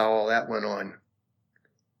such. That's how all that went on.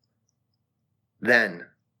 Then,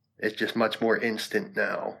 it's just much more instant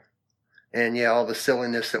now. And yeah, all the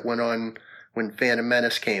silliness that went on when Phantom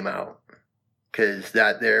Menace came out. Because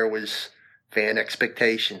that there was fan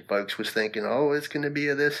expectation. Folks was thinking, oh, it's going to be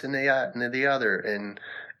a this and the other. And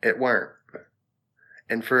it weren't.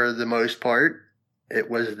 And for the most part, it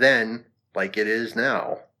was then like it is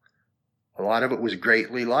now. A lot of it was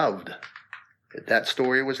greatly loved. That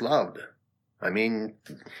story was loved. I mean,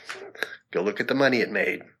 go look at the money it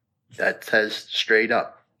made. That says straight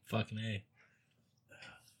up. Fucking A.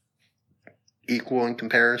 Equal in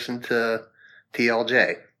comparison to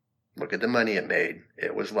TLJ. Look at the money it made.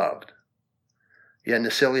 It was loved. Yeah, and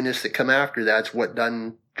the silliness that come after that's what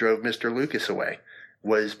drove Mr. Lucas away.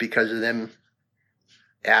 Was because of them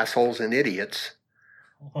assholes and idiots.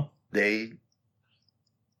 They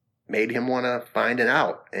made him want to find it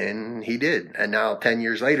out, and he did. And now 10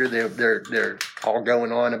 years later, they're all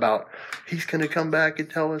going on about he's going to come back and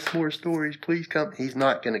tell us more stories. Please come. He's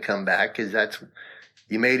not going to come back because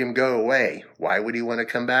you made him go away. Why would he want to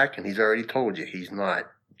come back? And he's already told you he's not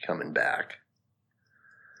coming back.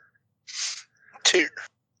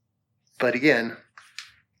 But again,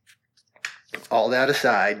 all that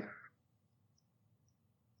aside,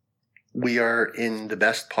 we are in the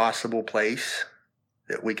best possible place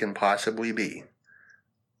that we can possibly be.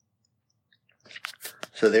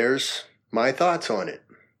 So there's my thoughts on it.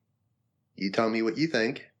 You tell me what you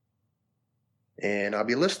think, and I'll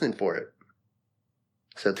be listening for it.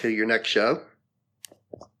 So till your next show,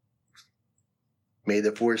 may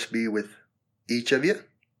the force be with each of you.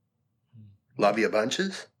 Love you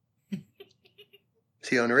bunches.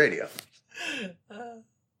 See you on the radio.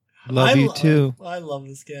 Love you too. I love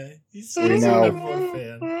this guy. He's We such a know. number one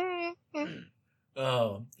fan.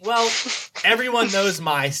 Oh, well, everyone knows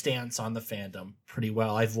my stance on the fandom pretty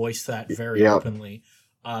well. I voiced that very Yep. openly,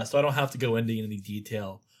 so I don't have to go into any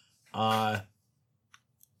detail.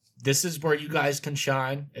 This is where you guys can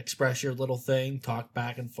shine, express your little thing, talk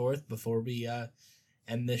back and forth before we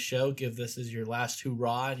end this show. Give this as your last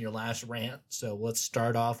hoorah and your last rant. So let's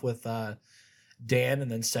start off with Dan,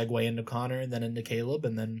 and then segue into Connor, and then into Caleb,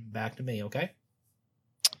 and then back to me, okay?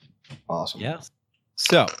 Awesome. Yeah.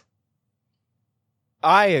 So,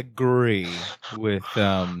 I agree with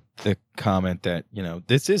the comment that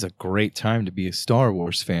this is a great time to be a Star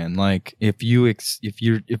Wars fan. Like if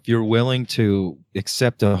you're willing to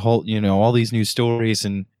accept a whole all these new stories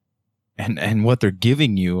and what they're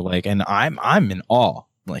giving you, like, and I'm in awe.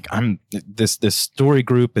 Like I'm this story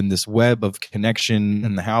group and this web of connection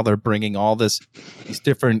and how they're bringing all these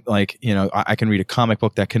different, like, I can read a comic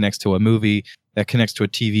book that connects to a movie that connects to a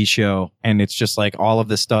TV show, and it's just like all of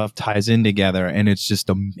this stuff ties in together, and it's just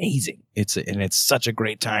amazing. It's such a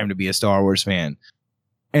great time to be a Star Wars fan.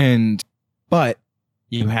 But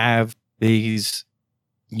you have these,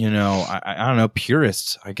 I don't know,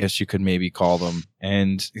 purists, I guess you could maybe call them,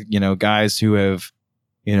 and guys who have,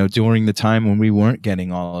 during the time when we weren't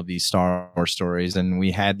getting all of these Star Wars stories and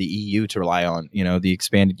we had the EU to rely on, the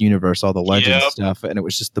expanded universe, all the legend stuff, and it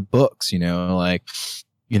was just the books,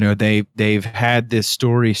 they've had this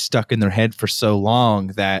story stuck in their head for so long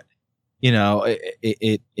that,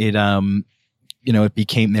 it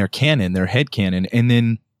became their canon, their head canon. And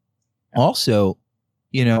then also,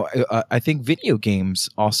 I think video games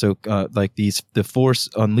also, like the Force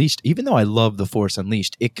Unleashed, even though I love the Force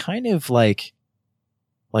Unleashed, it kind of like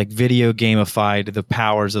video gamified the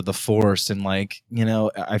powers of the Force, and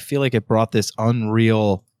I feel like it brought this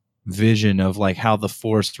unreal vision of like how the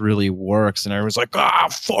Force really works, and everyone's like,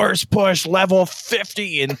 Force push level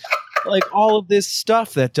 50 and like all of this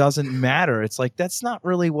stuff that doesn't matter. It's like that's not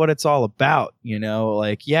really what it's all about, you know?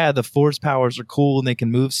 Like, yeah, the Force powers are cool and they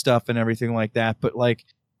can move stuff and everything like that, but like,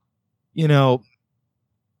 you know,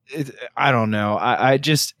 I don't know. I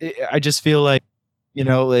just feel like, you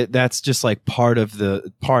know, that's just like part of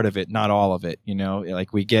it, not all of it. You know,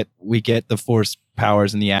 like we get the Force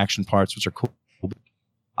powers and the action parts, which are cool.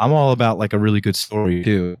 I'm all about like a really good story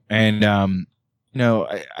too, and you know,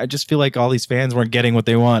 I just feel like all these fans weren't getting what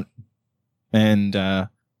they want, and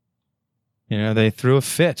you know, they threw a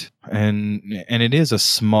fit, and it is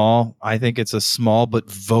I think it's a small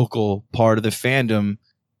but vocal part of the fandom.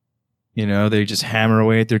 You know, they just hammer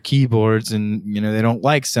away at their keyboards and, you know, they don't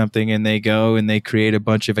like something and they go and they create a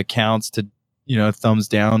bunch of accounts to, you know, thumbs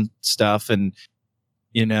down stuff. And,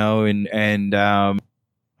 you know, and a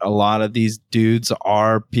lot of these dudes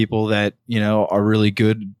are people that, you know, are really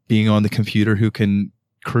good being on the computer who can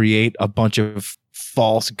create a bunch of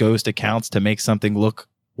false ghost accounts to make something look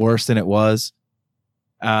worse than it was.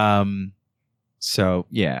 So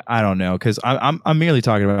yeah, I don't know. 'Cause I'm merely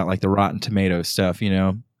talking about like the Rotten Tomatoes stuff, you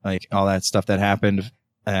know, like all that stuff that happened,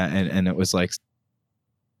 and it was like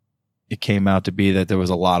it came out to be that there was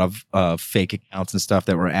a lot of fake accounts and stuff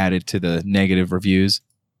that were added to the negative reviews.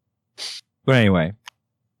 But anyway,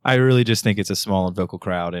 I really just think it's a small and vocal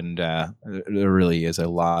crowd, and there really is a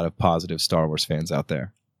lot of positive Star Wars fans out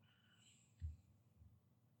there.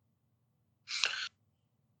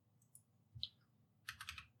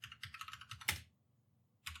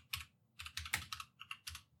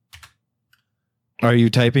 Are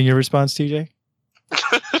you typing your response, TJ?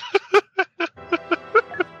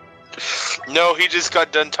 No, he just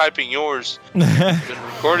got done typing yours. Been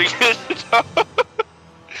recording it.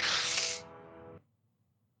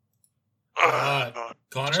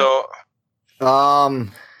 Connor? So,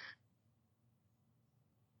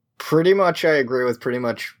 pretty much I agree with pretty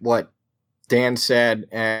much what Dan said,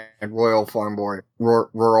 and Rural Farm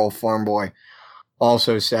Boy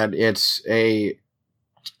also said. It's a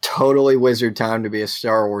totally wizard time to be a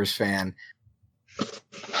Star Wars fan,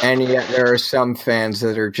 and yet there are some fans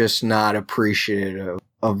that are just not appreciative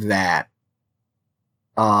of that.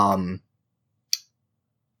 I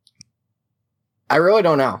really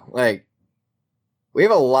don't know. Like,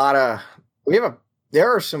 there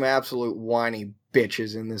are some absolute whiny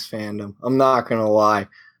bitches in this fandom. I'm not gonna lie.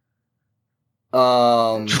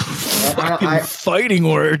 Fighting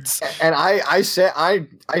words. And I say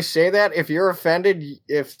that if you're offended,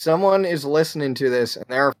 if someone is listening to this and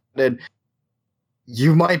they're offended,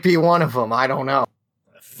 you might be one of them. I don't know.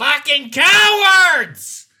 Fucking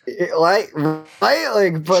cowards! But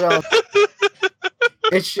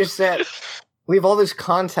it's just that we have all this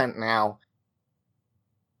content now,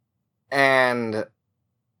 and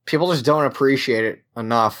people just don't appreciate it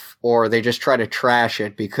enough, or they just try to trash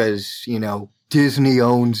it because, you know, Disney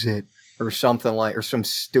owns it or something like, or some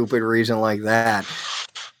stupid reason like that.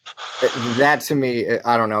 That to me,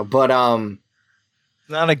 I don't know, but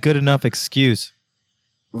not a good enough excuse.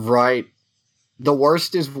 Right. The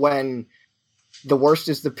worst is the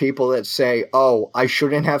people that say, "Oh, I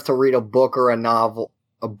shouldn't have to read a book or a novel,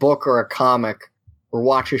 a book or a comic, or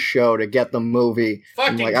watch a show to get the movie."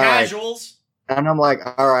 Fucking like, casuals. Right. And I'm like,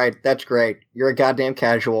 all right, that's great. You're a goddamn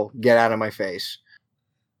casual. Get out of my face.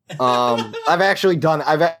 I've actually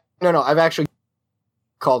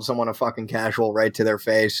called someone a fucking casual right to their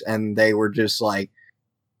face, and they were just like,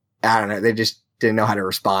 I don't know, they just didn't know how to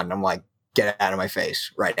respond. And I'm like, get out of my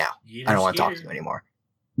face right now. I don't want to talk to you anymore.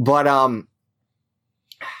 But I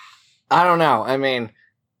don't know. I mean,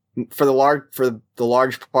 for the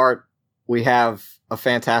large part, we have a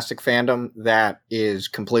fantastic fandom that is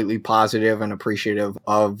completely positive and appreciative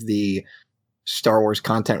of the Star Wars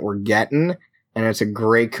content we're getting, and it's a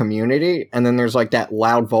great community. And then there's like that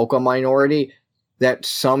loud vocal minority that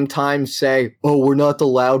sometimes say, "Oh, we're not the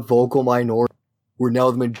loud vocal minority. We're now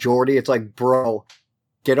the majority." It's like, bro,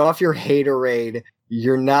 get off your haterade.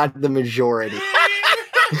 You're not the majority.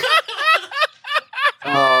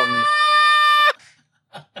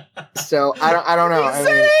 So I don't know. I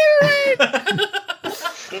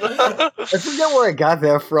forget where I got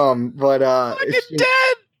that from, but it's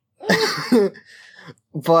dead.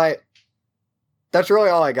 But that's really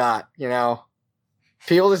all I got. You know,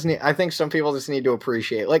 I think some people just need to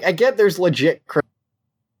appreciate. Like, I get there's legit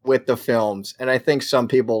with the films, and I think some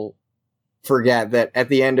people forget that at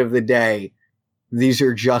the end of the day, these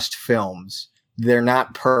are just films. They're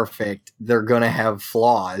not perfect. They're gonna have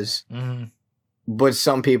flaws. Mm-hmm. But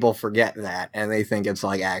some people forget that, and they think it's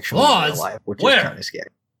like actual real life, which is kind of scary.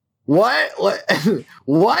 What?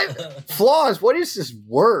 What? Flaws? What is this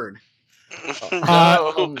word?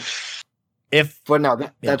 No. If But no,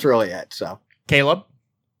 that's really it. So Caleb,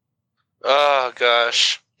 Oh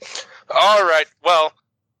gosh. All right. Well,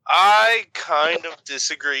 I kind of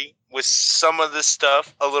disagree with some of this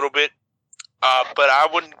stuff a little bit, but I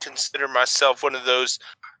wouldn't consider myself one of those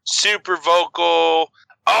super vocal.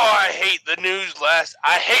 Oh, I hate the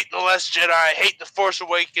I hate the Last Jedi. I hate the Force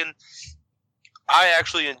Awakens. I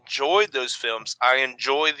actually enjoyed those films. I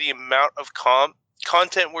enjoy the amount of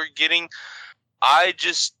content we're getting. I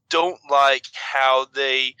just don't like how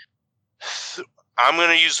they. I'm going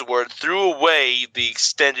to use the word, threw away the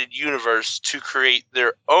extended universe to create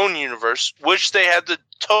their own universe, which they had the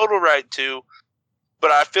total right to,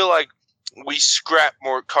 but I feel like we scrapped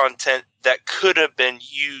more content that could have been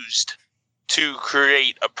used to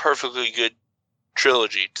create a perfectly good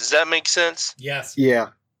trilogy. Does that make sense? yes. yeah.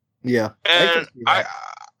 And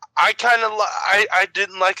I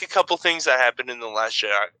didn't like a couple things that happened in The Last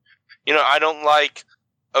Jedi. I don't like,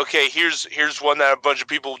 okay, here's one that a bunch of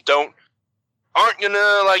people aren't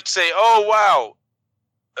gonna like say, oh wow,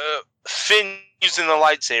 Finn using the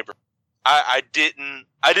lightsaber. I didn't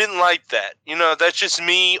like that. That's just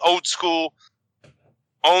me, old school.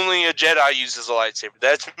 Only a Jedi uses a lightsaber.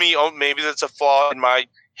 That's me. Oh, maybe that's a flaw in my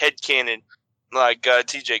headcanon, like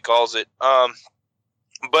TJ calls it.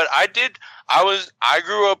 But I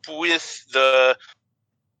grew up with the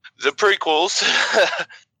prequels,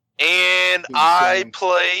 and I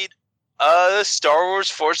played Star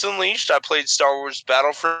Wars Force Unleashed. I played Star Wars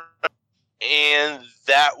Battlefront, and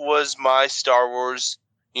that was my Star Wars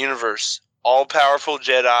universe. All powerful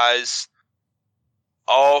Jedis,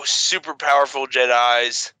 all super powerful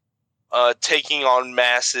Jedis, taking on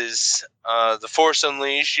masses. The Force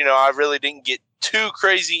Unleashed, I really didn't get too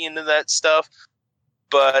crazy into that stuff,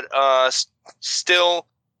 but still,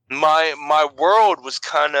 my world was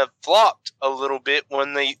kind of flopped a little bit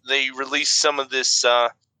when they released some of this.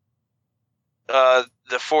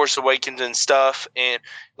 The Force Awakens and stuff, and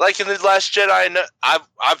like in the Last Jedi,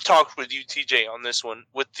 I've talked with you, TJ, on this one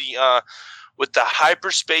with the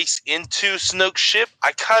hyperspace into Snoke's ship.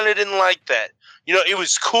 I kind of didn't like that. It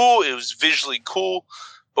was cool, it was visually cool,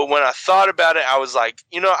 but when I thought about it, I was like,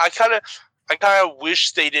 I kind of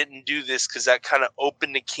wish they didn't do this, because that kind of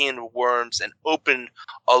opened a can of worms and opened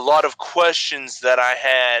a lot of questions that I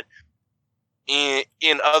had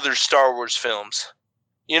in other Star Wars films.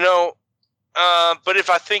 But if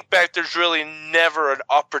I think back, there's really never an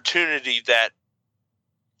opportunity that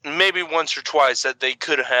maybe once or twice that they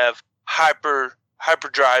could have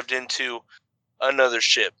hyperdrived into another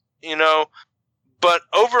ship, But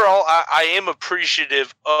overall, I am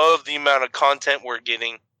appreciative of the amount of content we're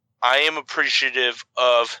getting. I am appreciative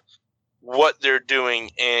of what they're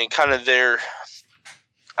doing and kind of their,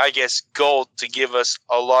 I guess, goal to give us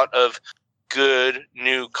a lot of good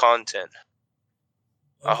new content.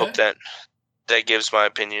 I hope that gives my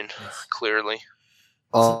opinion clearly.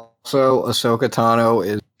 Also, Ahsoka Tano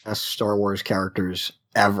is the best Star Wars characters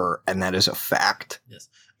ever, and that is a fact. Yes.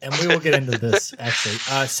 And we will get into this, actually.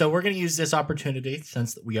 So we're going to use this opportunity,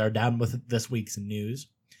 since we are done with this week's news,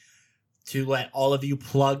 to let all of you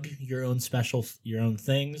plug your own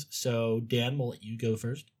things. So, Dan, we'll let you go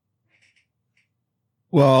first.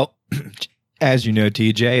 Well, as you know,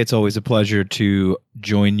 TJ, it's always a pleasure to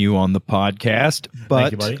join you on the podcast.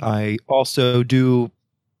 But Thank you, buddy. I also do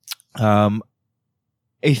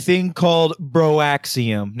a thing called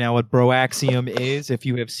Broaxium. Now, what Broaxium is, if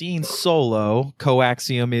you have seen Solo,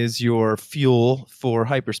 coaxium is your fuel for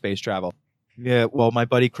hyperspace travel. Yeah, well, my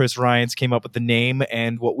buddy Chris Ryans came up with the name,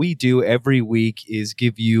 and what we do every week is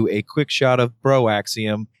give you a quick shot of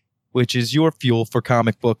Broaxium, which is your fuel for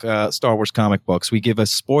Star Wars comic books. We give a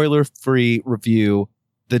spoiler-free review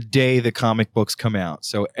the day the comic books come out.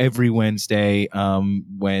 So every Wednesday,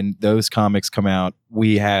 when those comics come out,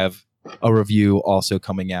 we have a review also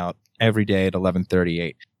coming out every day at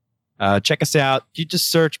 11:38. Check us out. You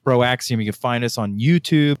just search Broaxium. You can find us on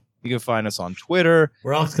YouTube. You can find us on Twitter,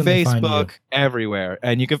 Where else can they find you? Facebook, everywhere.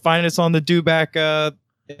 And you can find us on the Dewback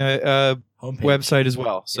Homepage. website as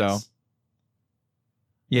well. So, Yes.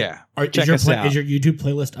 yeah. Is Check your us out. Is your YouTube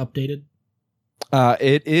playlist updated?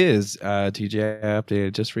 It is, TJ. I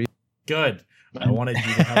updated just for you. Good. I wanted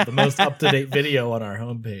you to have the most up-to-date video on our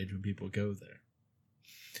homepage when people go there.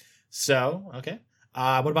 So, okay.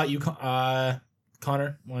 What about you, Connor?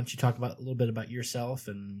 Why don't you talk a little bit about yourself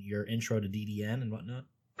and your intro to DDN and whatnot?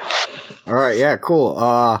 All right, yeah, cool.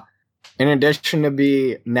 In addition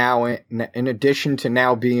to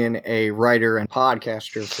now being a writer and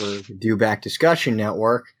podcaster for the Dewback Discussion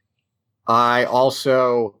Network, I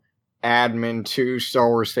also admin 2 Star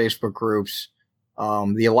Wars Facebook groups,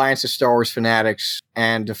 the Alliance of Star Wars Fanatics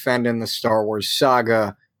and Defending the Star Wars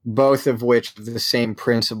Saga, both of which have the same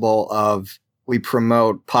principle of we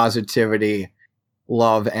promote positivity,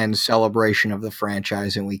 love, and celebration of the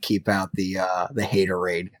franchise, and we keep out the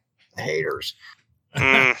haterade, the haters.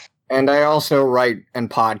 Mm. And I also write and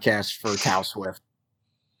podcast for Cow Swift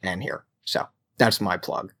and here. So that's my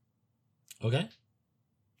plug. Okay.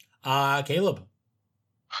 Caleb.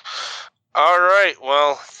 All right.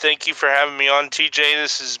 Well, thank you for having me on, TJ.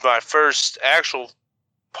 This is my first actual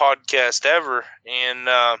podcast ever, and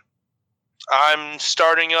I'm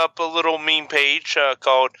starting up a little meme page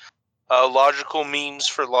called Logical Memes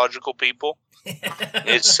for Logical People.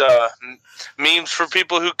 It's memes for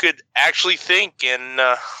people who could actually think and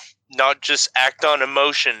not just act on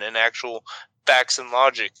emotion and actual facts and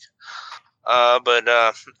logic. But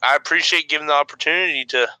I appreciate giving the opportunity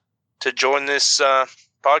to join this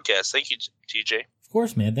podcast. Thank you, TJ. Of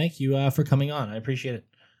course, man. Thank you for coming on. I appreciate it.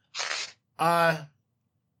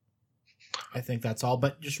 I think that's all.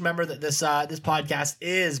 But just remember that this podcast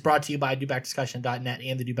is brought to you by DoBackDiscussion.net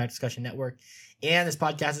and the Do Back Discussion Network. And this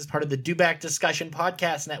podcast is part of the Do Back Discussion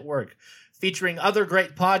Podcast Network, featuring other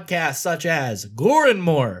great podcasts such as Gore and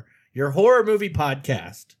More, your horror movie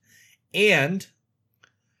podcast, and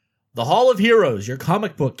The Hall of Heroes, your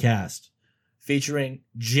comic book cast, featuring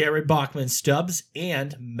Jared Bachman Stubbs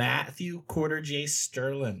and Matthew Corder J.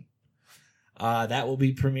 Sterling. That will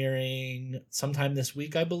be premiering sometime this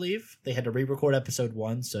week, I believe. They had to re-record episode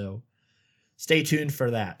 1, so stay tuned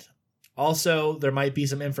for that. Also, there might be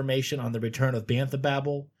some information on the return of Bantha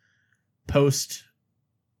Babble. Post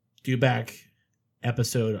Do Back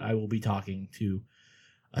episode, I will be talking to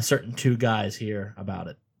a certain 2 guys here about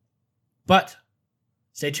it. But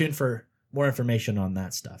stay tuned for more information on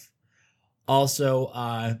that stuff. Also,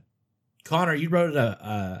 Connor, you wrote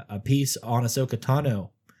a piece on Ahsoka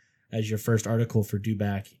Tano as your first article for Do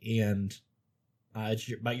Back, and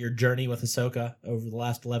it's about your journey with Ahsoka over the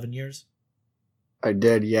last 11 years. I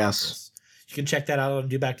did, yes. You can check that out on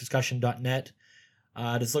DoBackDiscussion.net.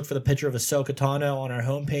 Just look for the picture of Ahsoka Tano on our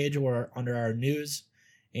homepage or under our news,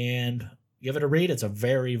 and give it a read. It's a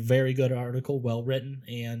very, very good article, well written,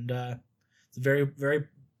 and it's a very, very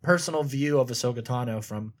personal view of Ahsoka Tano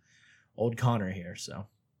from old Connor here. So,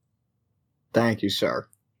 thank you, sir.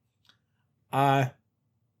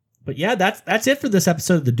 But yeah, that's it for this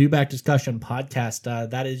episode of the Do Back Discussion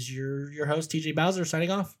podcast. That is your host, TJ Bowser,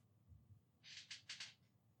 signing off.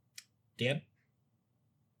 Dan?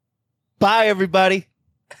 Bye, everybody.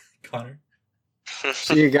 Connor?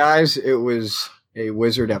 See you guys. It was a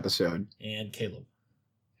wizard episode. And Caleb.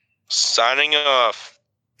 Signing off.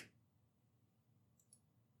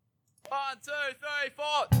 1, 2, 3,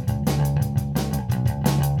 4.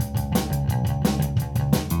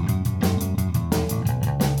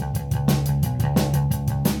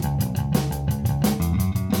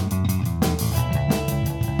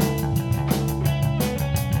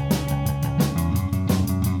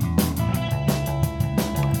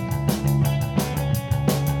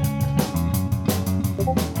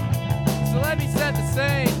 So let me set the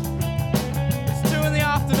scene. It's 2 in the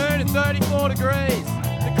afternoon and 34 degrees.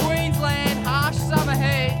 The Queensland harsh summer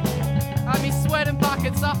heat had me sweating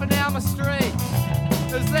buckets up and down my street.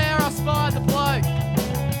 As there I spied the bloke,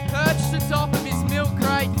 perched atop